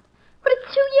not. But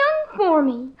it's too young for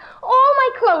me. All my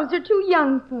clothes are too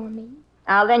young for me.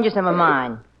 I'll lend you some of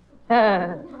mine.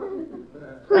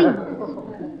 Please.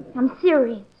 I'm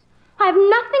serious. I have nothing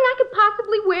I could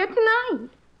possibly wear tonight.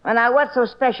 Well, now, what's so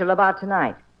special about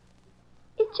tonight?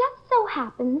 It just so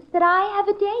happens that I have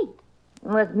a date.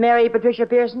 With Mary Patricia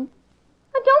Pearson?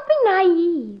 Now, don't be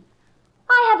naive.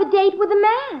 I have a date with a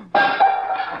man.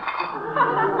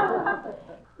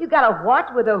 You got a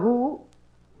what with a who?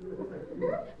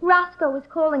 Roscoe is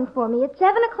calling for me at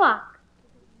 7 o'clock.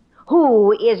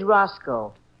 Who is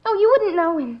Roscoe? Oh, you wouldn't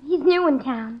know him. He's new in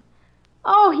town.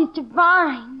 Oh, he's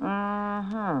divine.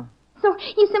 Uh-huh. So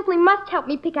you simply must help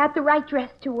me pick out the right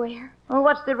dress to wear. Well,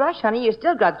 what's the rush, honey? You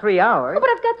still got 3 hours. Oh, but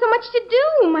I've got so much to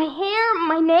do. My hair,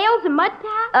 my nails, a mud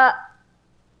pack.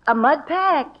 A mud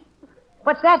pack?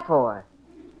 What's that for?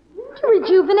 To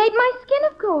rejuvenate my skin,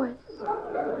 of course.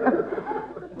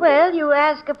 Well, you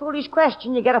ask a foolish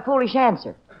question, you get a foolish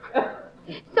answer.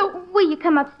 So will you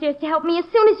come upstairs to help me as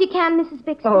soon as you can, Mrs.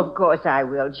 Bixby? Oh, of course I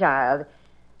will, child.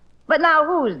 But now,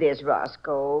 who's this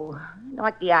Roscoe? I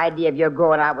like the idea of you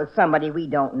going out with somebody we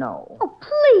don't know. Oh,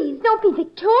 please, don't be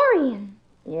Victorian.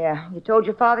 Yeah, you told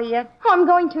your father yet? Oh, I'm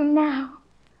going to now.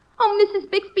 Oh, Mrs.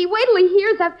 Bixby, wait till he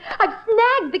hears I've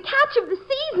snagged the catch of the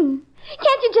season.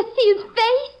 Can't you just see his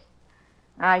face?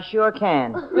 I sure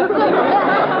can.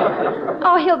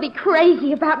 Oh, he'll be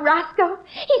crazy about Roscoe.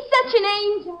 He's such an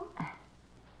angel.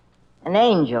 An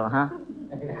angel, huh?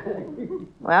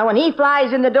 Well, when he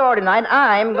flies in the door tonight,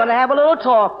 I'm going to have a little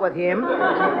talk with him.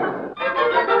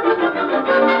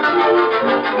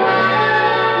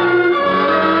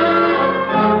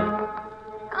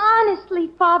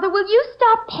 Honestly, Father, will you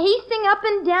stop pacing up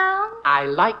and down? I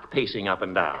like pacing up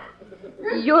and down.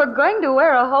 You're going to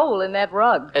wear a hole in that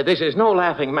rug. This is no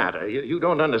laughing matter. You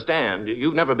don't understand.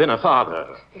 You've never been a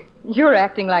father. You're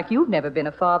acting like you've never been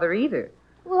a father either.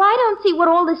 Well, I don't see what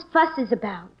all this fuss is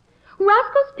about.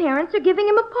 Roscoe's parents are giving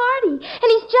him a party,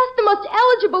 and he's just the most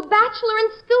eligible bachelor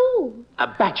in school. A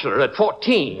bachelor at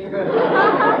 14.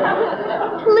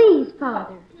 Please,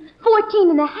 Father. 14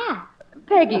 and a half.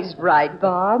 Peggy's right,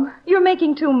 Bob. You're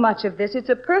making too much of this. It's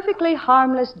a perfectly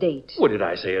harmless date. What did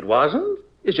I say it wasn't?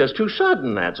 It's just too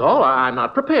sudden, that's all. I'm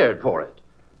not prepared for it.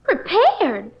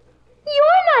 Prepared?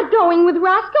 You're not going with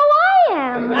Roscoe, I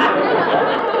am.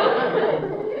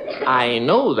 I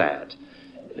know that.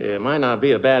 It might not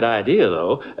be a bad idea,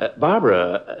 though.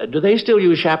 Barbara, do they still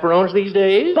use chaperones these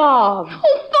days? Bob.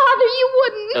 Oh, Father, you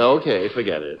wouldn't. Okay,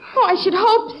 forget it. Oh, I should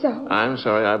hope so. I'm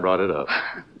sorry I brought it up.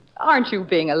 Aren't you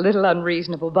being a little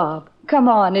unreasonable, Bob? Come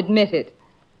on, admit it.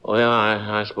 Well,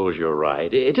 I suppose you're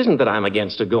right. It isn't that I'm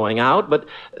against her going out, but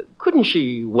couldn't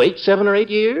she wait 7 or 8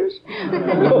 years?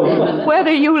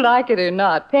 Whether you like it or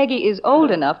not, Peggy is old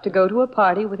enough to go to a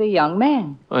party with a young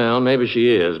man. Well, maybe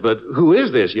she is, but who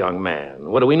is this young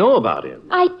man? What do we know about him?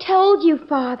 I told you,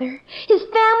 Father. His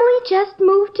family just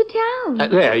moved to town.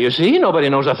 There, you see? Nobody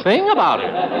knows a thing about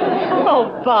him.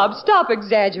 Oh, Bob, stop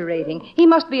exaggerating. He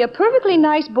must be a perfectly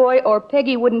nice boy, or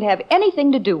Peggy wouldn't have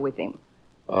anything to do with him.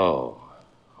 Oh.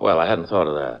 Well, I hadn't thought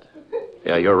of that.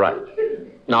 Yeah, you're right.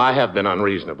 Now, I have been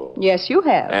unreasonable. Yes, you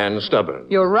have. And stubborn.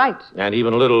 You're right. And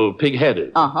even a little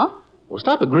pig-headed. Uh-huh. Well,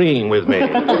 stop agreeing with me.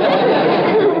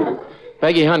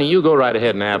 Peggy, honey, you go right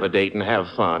ahead and have a date and have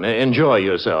fun. Enjoy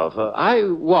yourself. I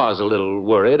was a little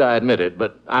worried, I admit it,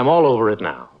 but I'm all over it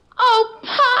now. Oh,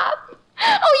 Pop!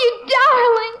 Oh, you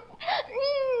darling!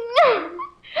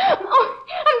 Oh,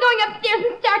 I'm going upstairs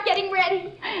and start getting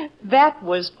ready. That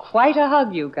was quite a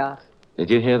hug you got. Did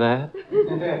you hear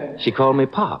that? She called me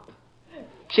Pop.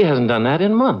 She hasn't done that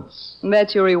in months.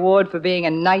 That's your reward for being a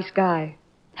nice guy.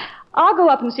 I'll go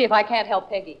up and see if I can't help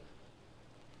Peggy.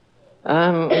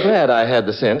 I'm glad I had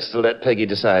the sense to let Peggy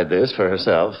decide this for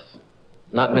herself.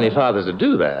 Not many fathers would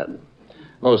do that.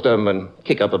 Most of them would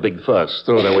kick up a big fuss,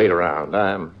 throw their weight around.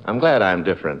 I'm glad I'm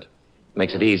different.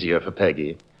 Makes it easier for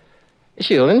Peggy.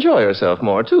 She'll enjoy herself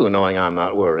more, too, knowing I'm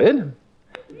not worried.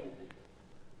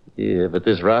 Yeah, but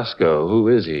this Roscoe, who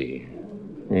is he?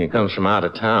 He comes from out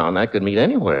of town. That could mean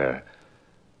anywhere.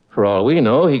 For all we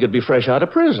know, he could be fresh out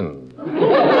of prison.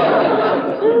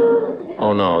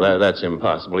 Oh, no, that's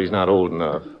impossible. He's not old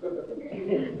enough.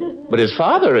 But his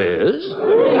father is.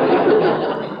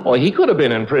 Oh, he could have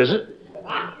been in prison.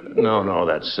 No,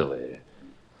 that's silly.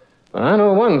 But I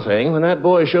know one thing. When that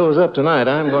boy shows up tonight,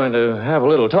 I'm going to have a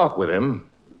little talk with him.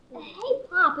 Hey,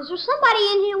 Pop, is there somebody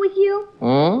in here with you?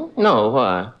 No,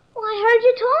 why? Well, I heard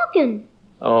you talking.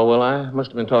 Oh, well, I must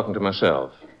have been talking to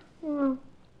myself. You know,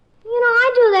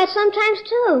 I do that sometimes,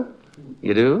 too.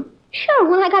 You do? Sure,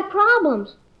 when I got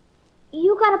problems.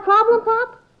 You got a problem,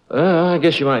 Pop? I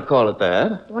guess you might call it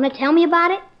that. Want to tell me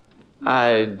about it?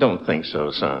 I don't think so,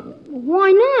 son.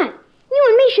 Why not? You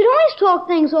and me should always talk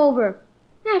things over.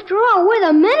 After all, we're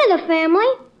the men of the family.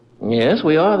 Yes,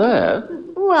 we are that.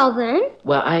 Well, then.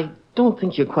 Well, I don't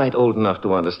think you're quite old enough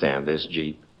to understand this,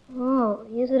 Jeep. Oh,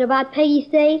 is it about Peggy's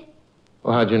date?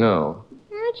 Well, how'd you know?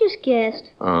 I just guessed.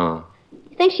 Oh.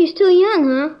 You think she's too young,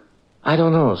 huh? I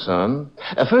don't know, son.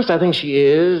 At first I think she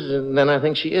is, and then I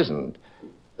think she isn't.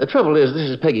 The trouble is, this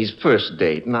is Peggy's first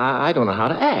date, and I don't know how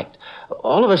to act.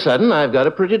 All of a sudden, I've got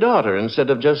a pretty daughter instead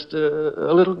of just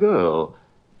a little girl.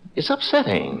 It's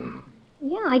upsetting.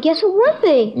 Yeah, I guess it would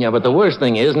be. Yeah, but the worst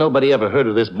thing is nobody ever heard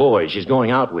of this boy she's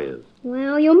going out with.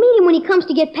 Well, you'll meet him when he comes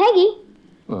to get Peggy.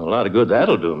 Well, a lot of good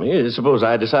that'll do me. Suppose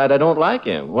I decide I don't like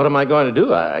him. What am I going to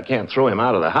do? I can't throw him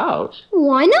out of the house.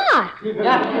 Why not?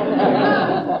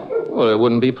 Well, it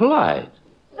wouldn't be polite.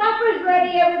 Supper's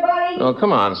ready, everybody. Oh,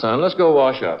 come on, son. Let's go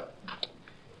wash up.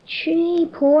 Gee,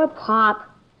 poor Pop.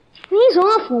 He's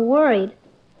awful worried.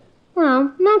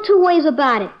 Well, no two ways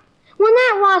about it. When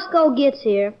that Roscoe gets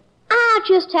here, I'll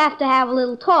just have to have a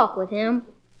little talk with him.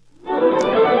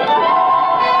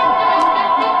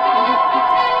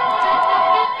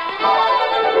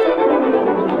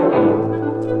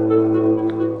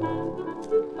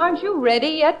 Aren't you ready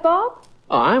yet, Bob?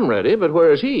 Oh, I'm ready, but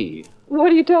where is he?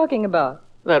 What are you talking about?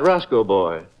 That Roscoe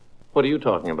boy. What are you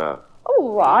talking about?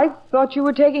 Oh, I thought you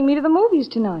were taking me to the movies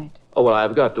tonight. Oh, well,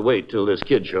 I've got to wait till this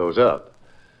kid shows up.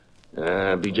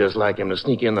 It'd be just like him to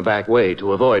sneak in the back way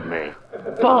to avoid me.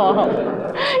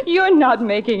 Bob, you're not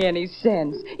making any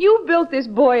sense. You built this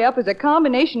boy up as a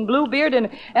combination Bluebeard and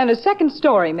a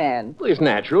second-story man. Well, it's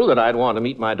natural that I'd want to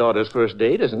meet my daughter's first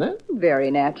date, isn't it?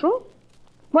 Very natural.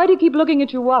 Why do you keep looking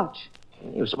at your watch?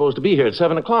 He was supposed to be here at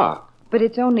 7 o'clock. But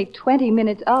it's only 20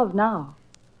 minutes of now.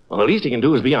 Well, the least he can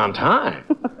do is be on time.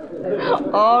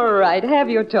 All right, have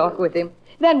your talk with him.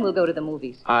 Then we'll go to the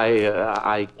movies.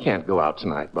 I can't go out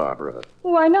tonight, Barbara.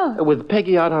 Why not? With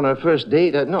Peggy out on her first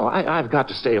date? No, I've got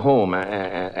to stay home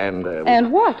and...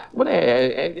 And what? Well,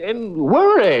 and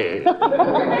worry.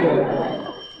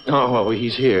 Oh,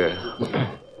 he's here.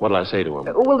 What'll I say to him?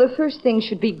 Well, the first thing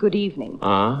should be good evening.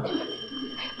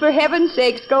 For heaven's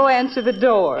sakes, go answer the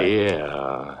door.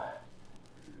 Yeah.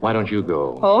 Why don't you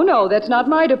go? Oh, no, that's not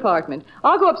my department.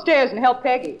 I'll go upstairs and help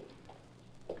Peggy.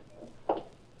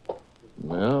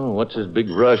 Well, what's this big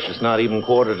rush? It's not even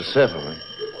 7:15.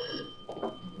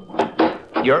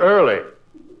 You're early.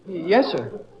 Yes,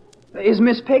 sir. Is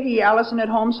Miss Peggy Allison at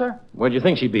home, sir? Where'd you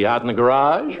think she'd be? Out in the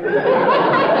garage?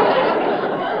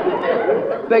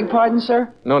 Beg pardon,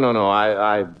 sir? No.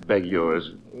 I beg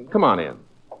yours. Come on in.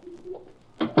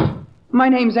 My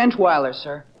name's Entweiler,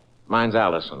 sir. Mine's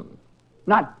Allison.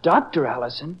 Not Dr.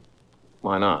 Allison.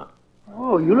 Why not?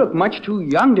 Oh, you look much too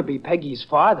young to be Peggy's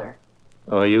father.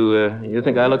 Oh, you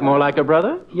think I look more like her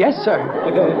brother? Yes, sir.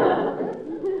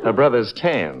 Her brother's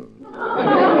 10.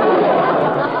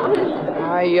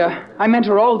 I meant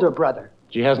her older brother.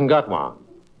 She hasn't got one.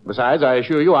 Besides, I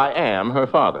assure you I am her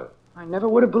father. I never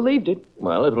would have believed it.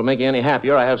 Well, if it'll make you any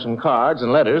happier, I have some cards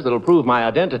and letters that'll prove my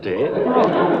identity.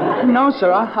 Oh, no,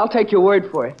 sir. I'll take your word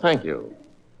for it. Thank you.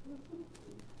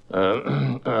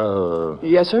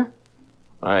 Yes, sir?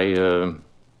 I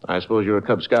suppose you're a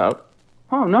Cub Scout?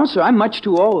 Oh, no, sir. I'm much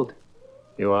too old.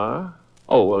 You are?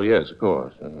 Oh, well, yes, of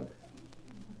course.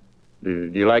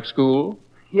 Do you like school?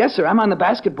 Yes, sir. I'm on the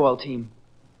basketball team.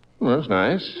 Well, that's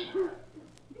nice.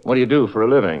 What do you do for a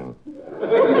living?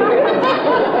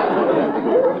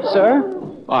 Sir?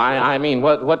 Oh, I mean,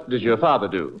 what does your father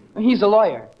do? He's a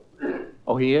lawyer.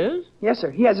 Oh, he is? Yes, sir.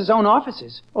 He has his own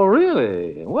offices. Oh,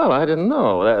 really? Well, I didn't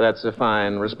know. That's a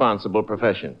fine, responsible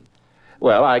profession.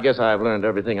 Well, I guess I've learned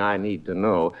everything I need to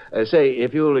know. Say,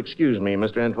 if you'll excuse me,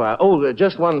 Mr. Entweiler. Oh,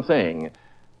 just one thing.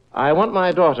 I want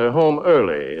my daughter home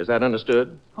early. Is that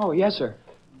understood? Oh, yes, sir.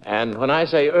 And when I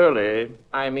say early,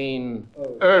 I mean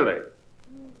early.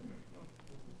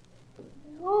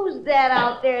 Who's that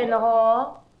out there in the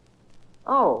hall?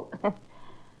 Oh.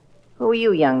 Who are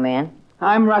you, young man?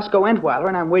 I'm Roscoe Entweiler,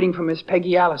 and I'm waiting for Miss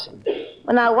Peggy Allison.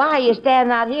 Well, now, why are you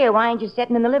standing out here? Why ain't you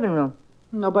sitting in the living room?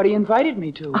 Nobody invited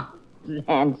me to. Oh,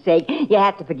 land's sake. You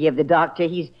have to forgive the doctor.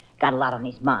 He's got a lot on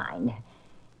his mind.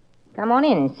 Come on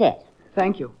in and sit.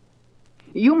 Thank you.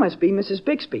 You must be Mrs.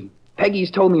 Bixby.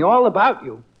 Peggy's told me all about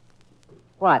you.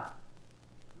 What?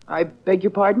 I beg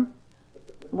your pardon?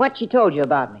 What she told you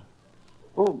about me?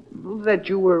 Oh, that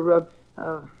you were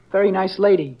a very nice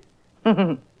lady.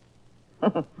 So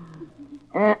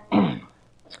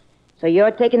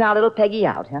you're taking our little Peggy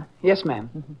out, huh? Yes, ma'am.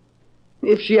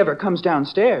 If she ever comes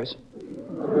downstairs.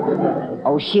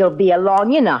 Oh, she'll be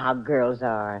along. You know how girls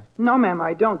are. No, ma'am,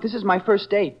 I don't. This is my first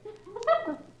date.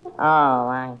 Oh,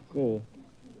 I see.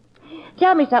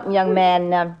 Tell me something, young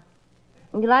man.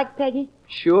 You like Peggy?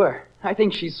 Sure. I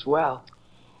think she's swell.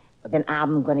 Well, then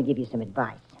I'm going to give you some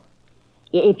advice.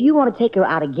 If you want to take her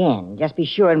out again, just be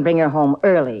sure and bring her home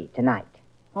early tonight.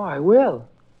 Oh, I will.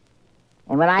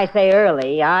 And when I say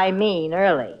early, I mean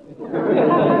early.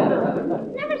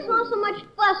 Never saw so much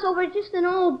fuss over just an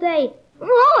old date.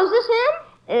 Oh, is this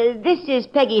him? This is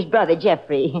Peggy's brother,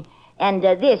 Jeffrey. And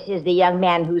this is the young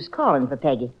man who's calling for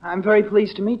Peggy. I'm very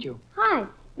pleased to meet you. Hi.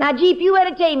 Now, Jeep, you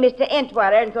entertain Mr.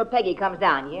 Entweiler until Peggy comes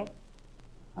down here.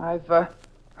 I've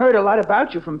heard a lot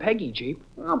about you from Peggy, Jeep.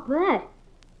 I'll bet.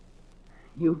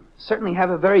 You certainly have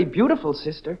a very beautiful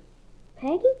sister.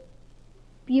 Peggy?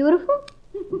 Beautiful?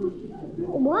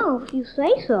 Well, if you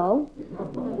say so.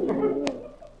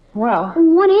 Well...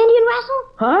 Want Indian wrestle?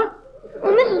 Huh?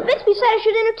 Well, Mrs. Bixby said I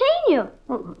should entertain you.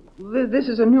 Well, this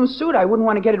is a new suit. I wouldn't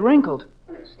want to get it wrinkled.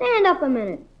 Stand up a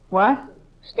minute. What?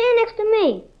 Stand next to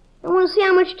me. I want to see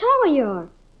how much taller you are.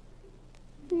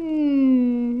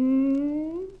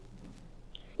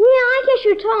 Yeah, I guess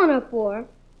you're tall enough for her.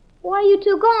 Why are you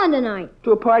two going tonight?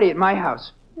 To a party at my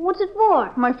house. What's it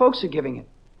for? My folks are giving it.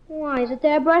 Why, is it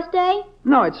their birthday?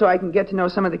 No, it's so I can get to know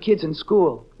some of the kids in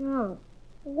school. Oh.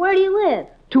 Where do you live?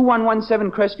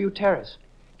 2117 Crestview Terrace.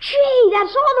 Gee,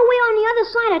 that's all the way on the other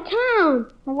side of town.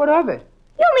 Well, what of it?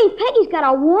 You mean Peggy's got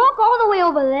to walk all the way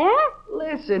over there?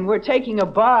 Listen, we're taking a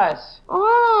bus.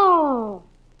 Oh.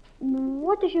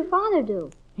 What does your father do?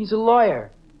 He's a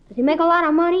lawyer. Does he make a lot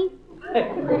of money?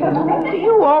 Do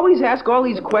you always ask all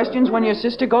these questions when your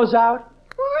sister goes out?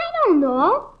 Well, I don't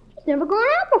know. She's never gone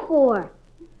out before.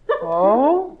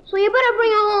 Oh? So you better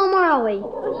bring her home early.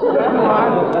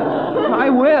 I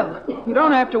will. You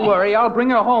don't have to worry. I'll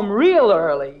bring her home real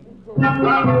early.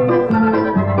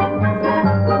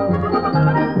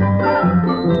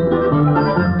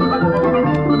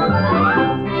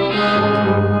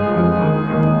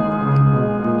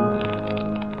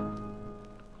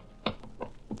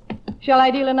 Shall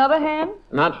I deal another hand?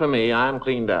 Not for me. I'm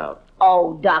cleaned out.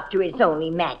 Oh, Doctor, it's only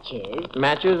matches.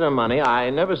 Matches or money, I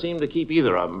never seem to keep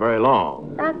either of them very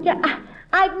long. Doctor,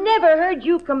 I've never heard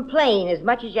you complain as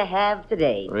much as you have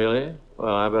today. Really?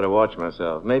 Well, I better watch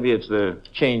myself. Maybe it's the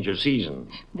change of season.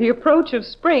 The approach of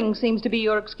spring seems to be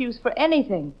your excuse for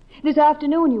anything. This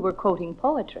afternoon you were quoting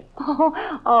poetry.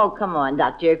 Oh, come on,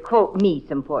 Doctor. Quote me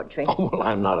some poetry. Oh, well,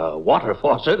 I'm not a water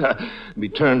faucet. I'd be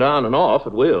turned on and off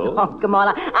at will. Oh, come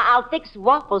on. I'll fix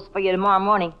waffles for you tomorrow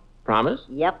morning. Promise?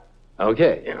 Yep.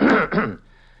 Okay.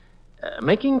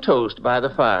 Making toast by the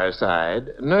fireside,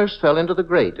 Nurse fell into the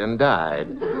grate and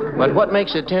died. But what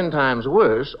makes it 10 times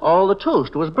worse, all the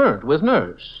toast was burnt with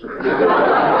Nurse.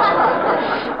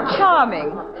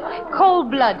 Charming.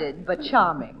 Cold-blooded, but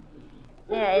charming.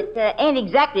 It ain't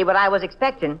exactly what I was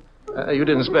expecting. You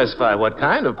didn't specify what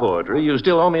kind of poetry. You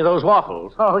still owe me those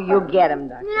waffles. Oh, you get 'em,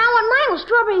 Doctor. And I want mine with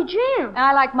strawberry jam.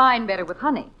 I like mine better with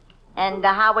honey. And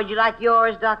how would you like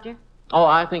yours, Doctor? Oh,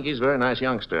 I think he's a very nice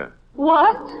youngster.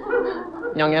 What?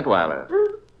 Young Entweiler.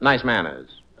 Nice manners.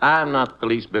 I'm not the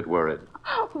least bit worried.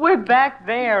 We're back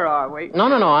there, are we?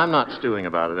 No, I'm not stewing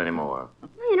about it anymore.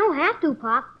 You don't have to,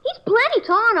 Pop. He's plenty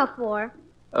tall enough for her.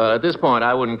 At this point,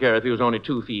 I wouldn't care if he was only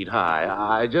 2 feet high.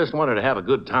 I just wanted to have a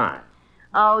good time.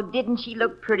 Oh, didn't she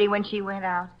look pretty when she went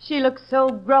out? She looks so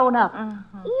grown up.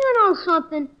 Mm-hmm. You know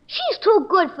something? She's too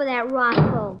good for that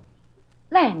Roscoe.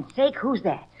 Land's sake, who's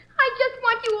that? I just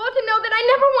want you all to know that I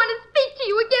never want to speak to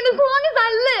you again as long as I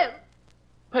live.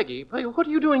 Peggy, what are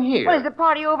you doing here? Well, is the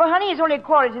party over, honey? It's only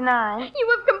 8:45. You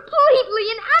have completely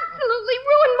and absolutely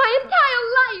ruined my entire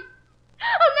life.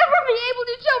 I'll never be able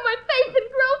to show my face in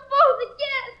Grove Falls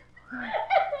again.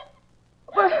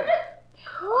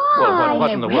 Well,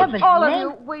 what in the world? All of you,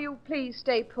 will you please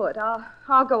stay put?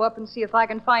 I'll go up and see if I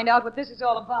can find out what this is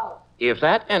all about. If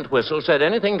that Entwistle said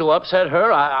anything to upset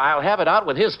her, I'll have it out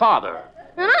with his father.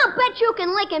 And I'll bet you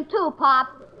can lick him too, Pop.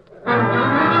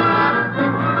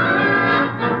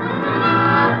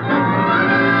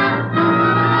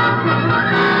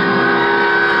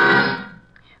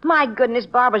 My goodness,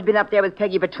 Barbara's been up there with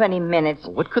Peggy for 20 minutes.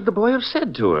 What could the boy have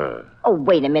said to her? Oh,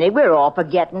 wait a minute. We're all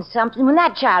forgetting something. When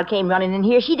that child came running in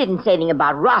here, she didn't say anything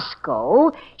about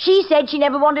Roscoe. She said she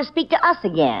never wanted to speak to us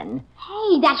again.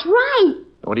 Hey, that's right.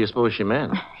 What do you suppose she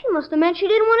meant? She must have meant she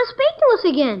didn't want to speak to us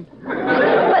again.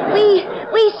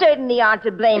 But we certainly aren't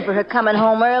to blame for her coming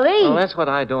home early. Well, that's what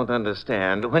I don't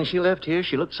understand. When she left here,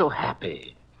 she looked so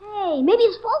happy. Hey, maybe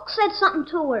his folks said something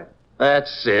to her.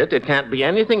 That's it. It can't be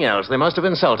anything else. They must have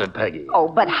insulted Peggy. Oh,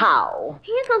 but how?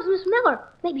 Here comes Miss Miller.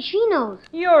 Maybe she knows.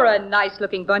 You're a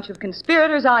nice-looking bunch of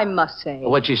conspirators, I must say.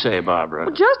 What'd she say, Barbara?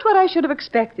 Well, just what I should have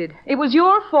expected. It was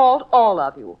your fault, all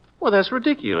of you. Well, that's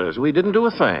ridiculous. We didn't do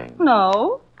a thing.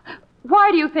 No. Why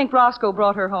do you think Roscoe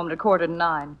brought her home to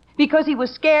 8:45? Because he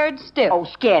was scared stiff. Oh,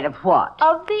 scared of what?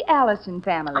 Of the Allison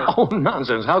family. Oh,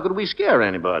 nonsense. How could we scare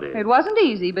anybody? It wasn't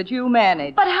easy, but you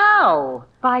managed. But how?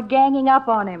 By ganging up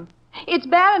on him. It's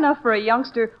bad enough for a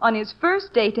youngster on his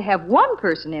first date to have one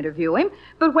person interview him,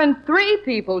 but when 3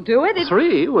 people do it,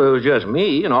 3? Well, it was just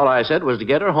me, and all I said was to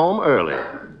get her home early.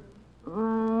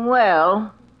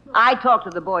 Well, I talked to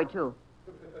the boy, too.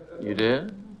 You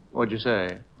did? What'd you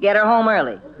say? Get her home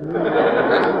early.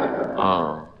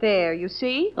 Oh. There, you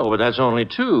see? Oh, but that's only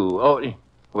 2. Oh,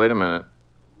 wait a minute.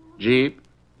 Jeep?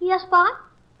 Yes, Pop?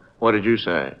 What did you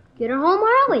say? Get her home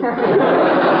early.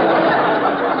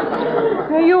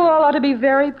 You all ought to be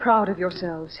very proud of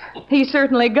yourselves. He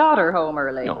certainly got her home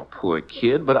early. Oh, poor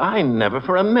kid, but I never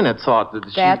for a minute thought that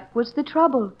she... That was the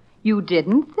trouble. You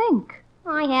didn't think.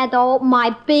 I had to open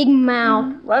my big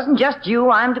mouth. Wasn't just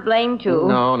you. I'm to blame, too.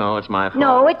 No, it's my fault.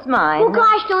 No, it's mine. Oh,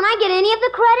 gosh, don't I get any of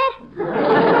the credit?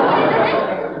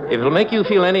 If it'll make you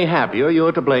feel any happier,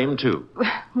 you're to blame, too.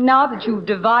 Now that you've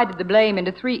divided the blame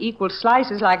into 3 equal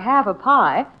slices like half a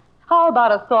pie, how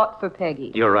about a thought for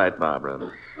Peggy? You're right,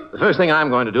 Barbara. The first thing I'm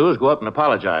going to do is go up and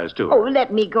apologize to her. Oh,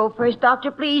 let me go first,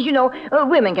 Doctor, please. You know,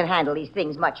 women can handle these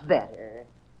things much better.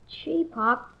 Gee,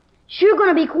 Pop, sure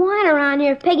gonna be quiet around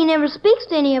here if Peggy never speaks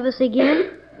to any of us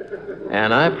again.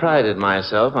 And I prided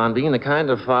myself on being the kind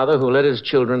of father who let his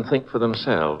children think for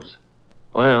themselves.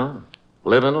 Well,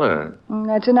 live and learn.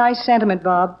 That's a nice sentiment,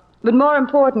 Bob. But more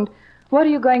important, what are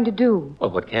you going to do? Well,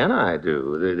 what can I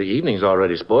do? The evening's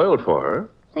already spoiled for her.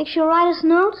 Think she'll write us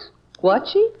notes? What,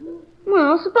 she?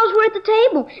 Well, suppose we're at the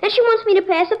table and she wants me to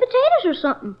pass the potatoes or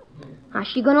something. How's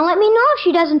she gonna let me know if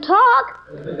she doesn't talk?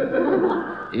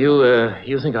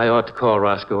 You think I ought to call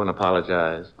Roscoe and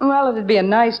apologize? Well, it'd be a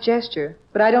nice gesture,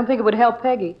 but I don't think it would help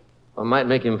Peggy. Well, it might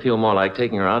make him feel more like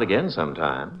taking her out again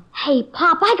sometime. Hey,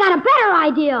 Pop, I got a better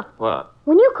idea. What?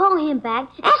 When you call him back,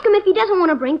 ask him if he doesn't want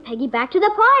to bring Peggy back to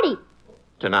the party.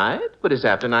 Tonight? But it's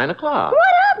after 9 o'clock.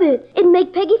 What of it? It'd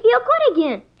make Peggy feel good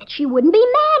again. And she wouldn't be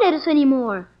mad at us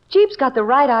anymore. Jeep's got the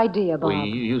right idea, Bob.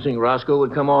 You think Roscoe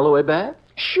would come all the way back?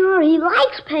 Sure, he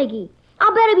likes Peggy.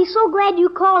 I'll bet he'll be so glad you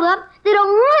called up that he'll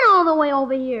run all the way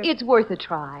over here. It's worth a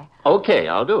try. Okay,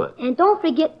 I'll do it. And don't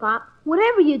forget, Pop,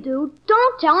 whatever you do,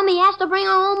 don't tell him he has to bring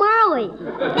her home early.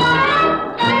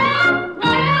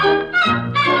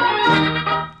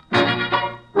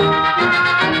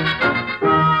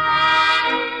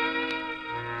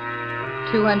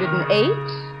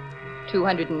 $208,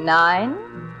 $209,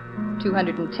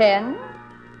 $210,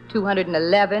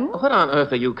 $211. What on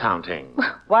earth are you counting?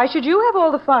 Why should you have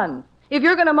all the fun? If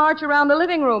you're going to march around the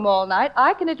living room all night,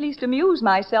 I can at least amuse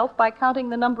myself by counting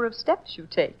the number of steps you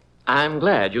take. I'm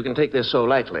glad you can take this so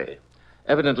lightly.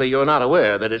 Evidently, you're not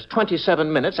aware that it's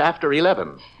 27 minutes after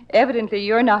 11. Evidently,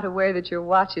 you're not aware that your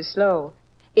watch is slow.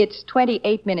 It's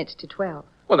 28 minutes to 12.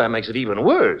 Well, that makes it even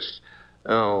worse.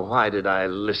 Oh, why did I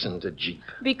listen to Jeep?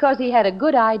 Because he had a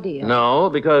good idea. No,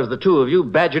 because the two of you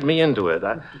badgered me into it.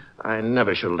 I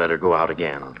never should have let her go out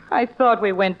again. I thought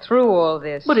we went through all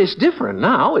this. But it's different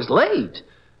now. It's late.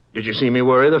 Did you see me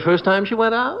worry the first time she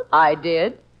went out? I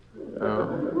did.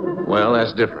 Oh, well,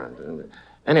 that's different.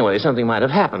 Anyway, something might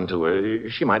have happened to her.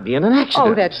 She might be in an accident.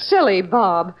 Oh, that's silly,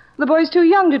 Bob. The boy's too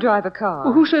young to drive a car.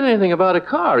 Well, who said anything about a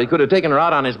car? He could have taken her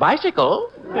out on his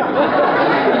bicycle.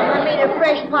 I made a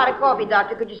fresh pot of coffee,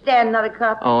 Doctor. Could you stand another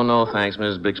cup? Oh, no, thanks,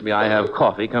 Mrs. Bixby. I have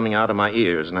coffee coming out of my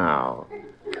ears now.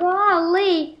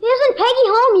 Golly, isn't Peggy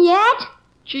home yet?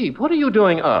 Jeep, what are you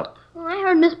doing up? Well, I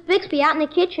heard Miss Bixby out in the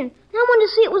kitchen. I wanted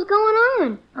to see what was going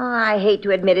on. Oh, I hate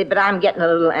to admit it, but I'm getting a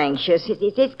little anxious.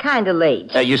 It's kind of late.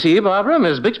 You see, Barbara,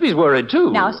 Miss Bixby's worried, too.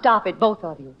 Now, stop it, both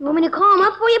of you. You want me to call him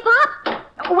up for you, Pop?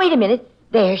 Oh, wait a minute.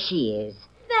 There she is.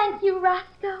 Thank you,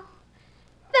 Roscoe.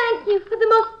 Thank you for the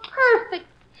most perfect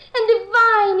and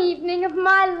divine evening of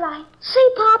my life. See,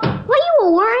 Pop, while you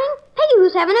were worrying, Peggy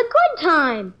was having a good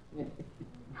time.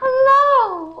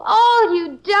 Hello, all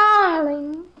you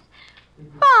darlings.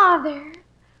 Father.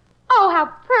 Oh, how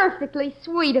perfectly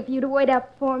sweet of you to wait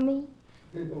up for me.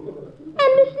 And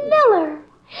Miss Miller.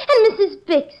 And Mrs.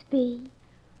 Bixby.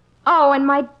 Oh, and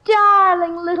my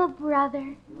darling little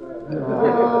brother.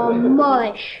 Oh,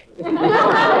 mush.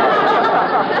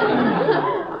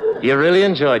 You really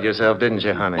enjoyed yourself, didn't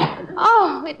you, honey?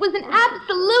 Oh, it was an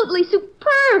absolutely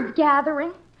superb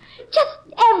gathering. Just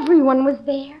everyone was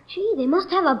there. Gee, they must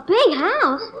have a big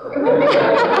house.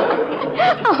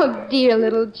 Oh, dear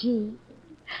little G.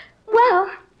 Well,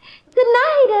 good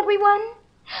night, everyone.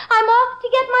 I'm off to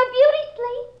get my beauty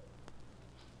sleep.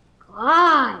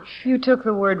 Gosh. You took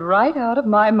the word right out of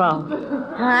my mouth.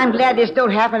 I'm glad this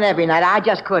don't happen every night. I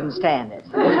just couldn't stand it.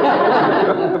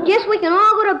 Guess we can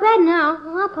all go to bed now.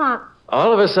 Huh, Pop?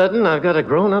 All of a sudden, I've got a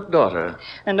grown-up daughter.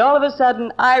 And all of a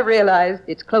sudden, I realized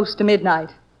it's close to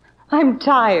midnight. I'm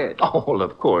tired. Oh, well,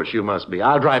 of course you must be.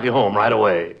 I'll drive you home right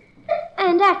away.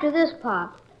 And after this,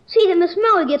 Pop, see that Miss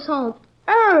Miller gets home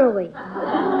early.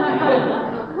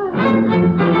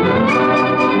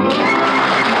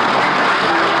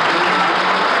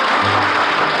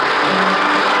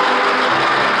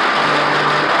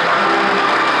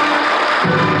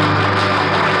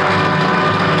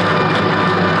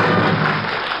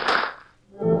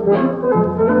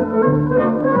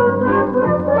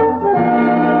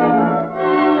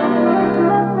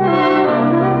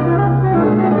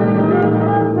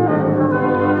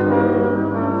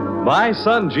 My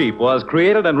Son Jeep was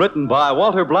created and written by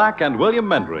Walter Black and William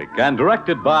Mendrick and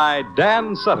directed by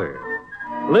Dan Sutter.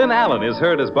 Lynn Allen is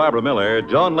heard as Barbara Miller,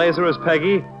 Joan Laser as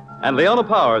Peggy, and Leona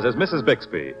Powers as Mrs.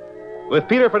 Bixby, with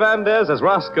Peter Fernandez as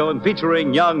Roscoe and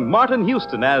featuring young Martin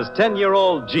Houston as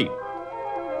 10-year-old Jeep.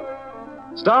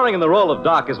 Starring in the role of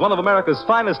Doc is one of America's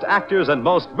finest actors and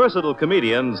most versatile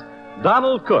comedians,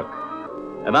 Donald Cook.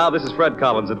 And now this is Fred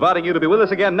Collins inviting you to be with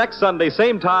us again next Sunday,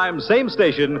 same time, same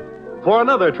station, for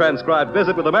another transcribed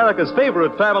visit with America's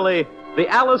favorite family, the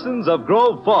Allisons of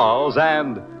Grove Falls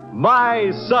and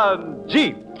My Son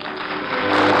Jeep.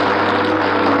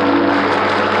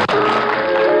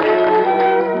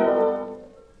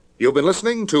 You've been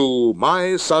listening to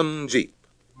My Son Jeep.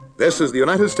 This is the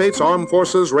United States Armed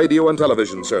Forces Radio and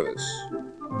Television Service.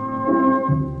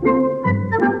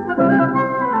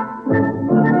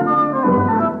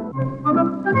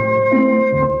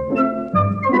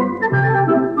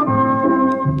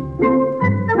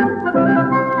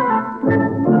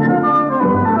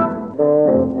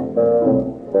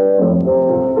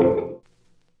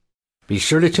 Be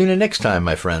sure to tune in next time,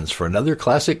 my friends, for another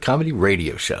classic comedy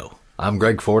radio show. I'm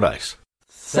Greg Fordyce.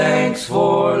 Thanks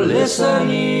for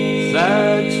listening.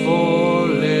 Thanks for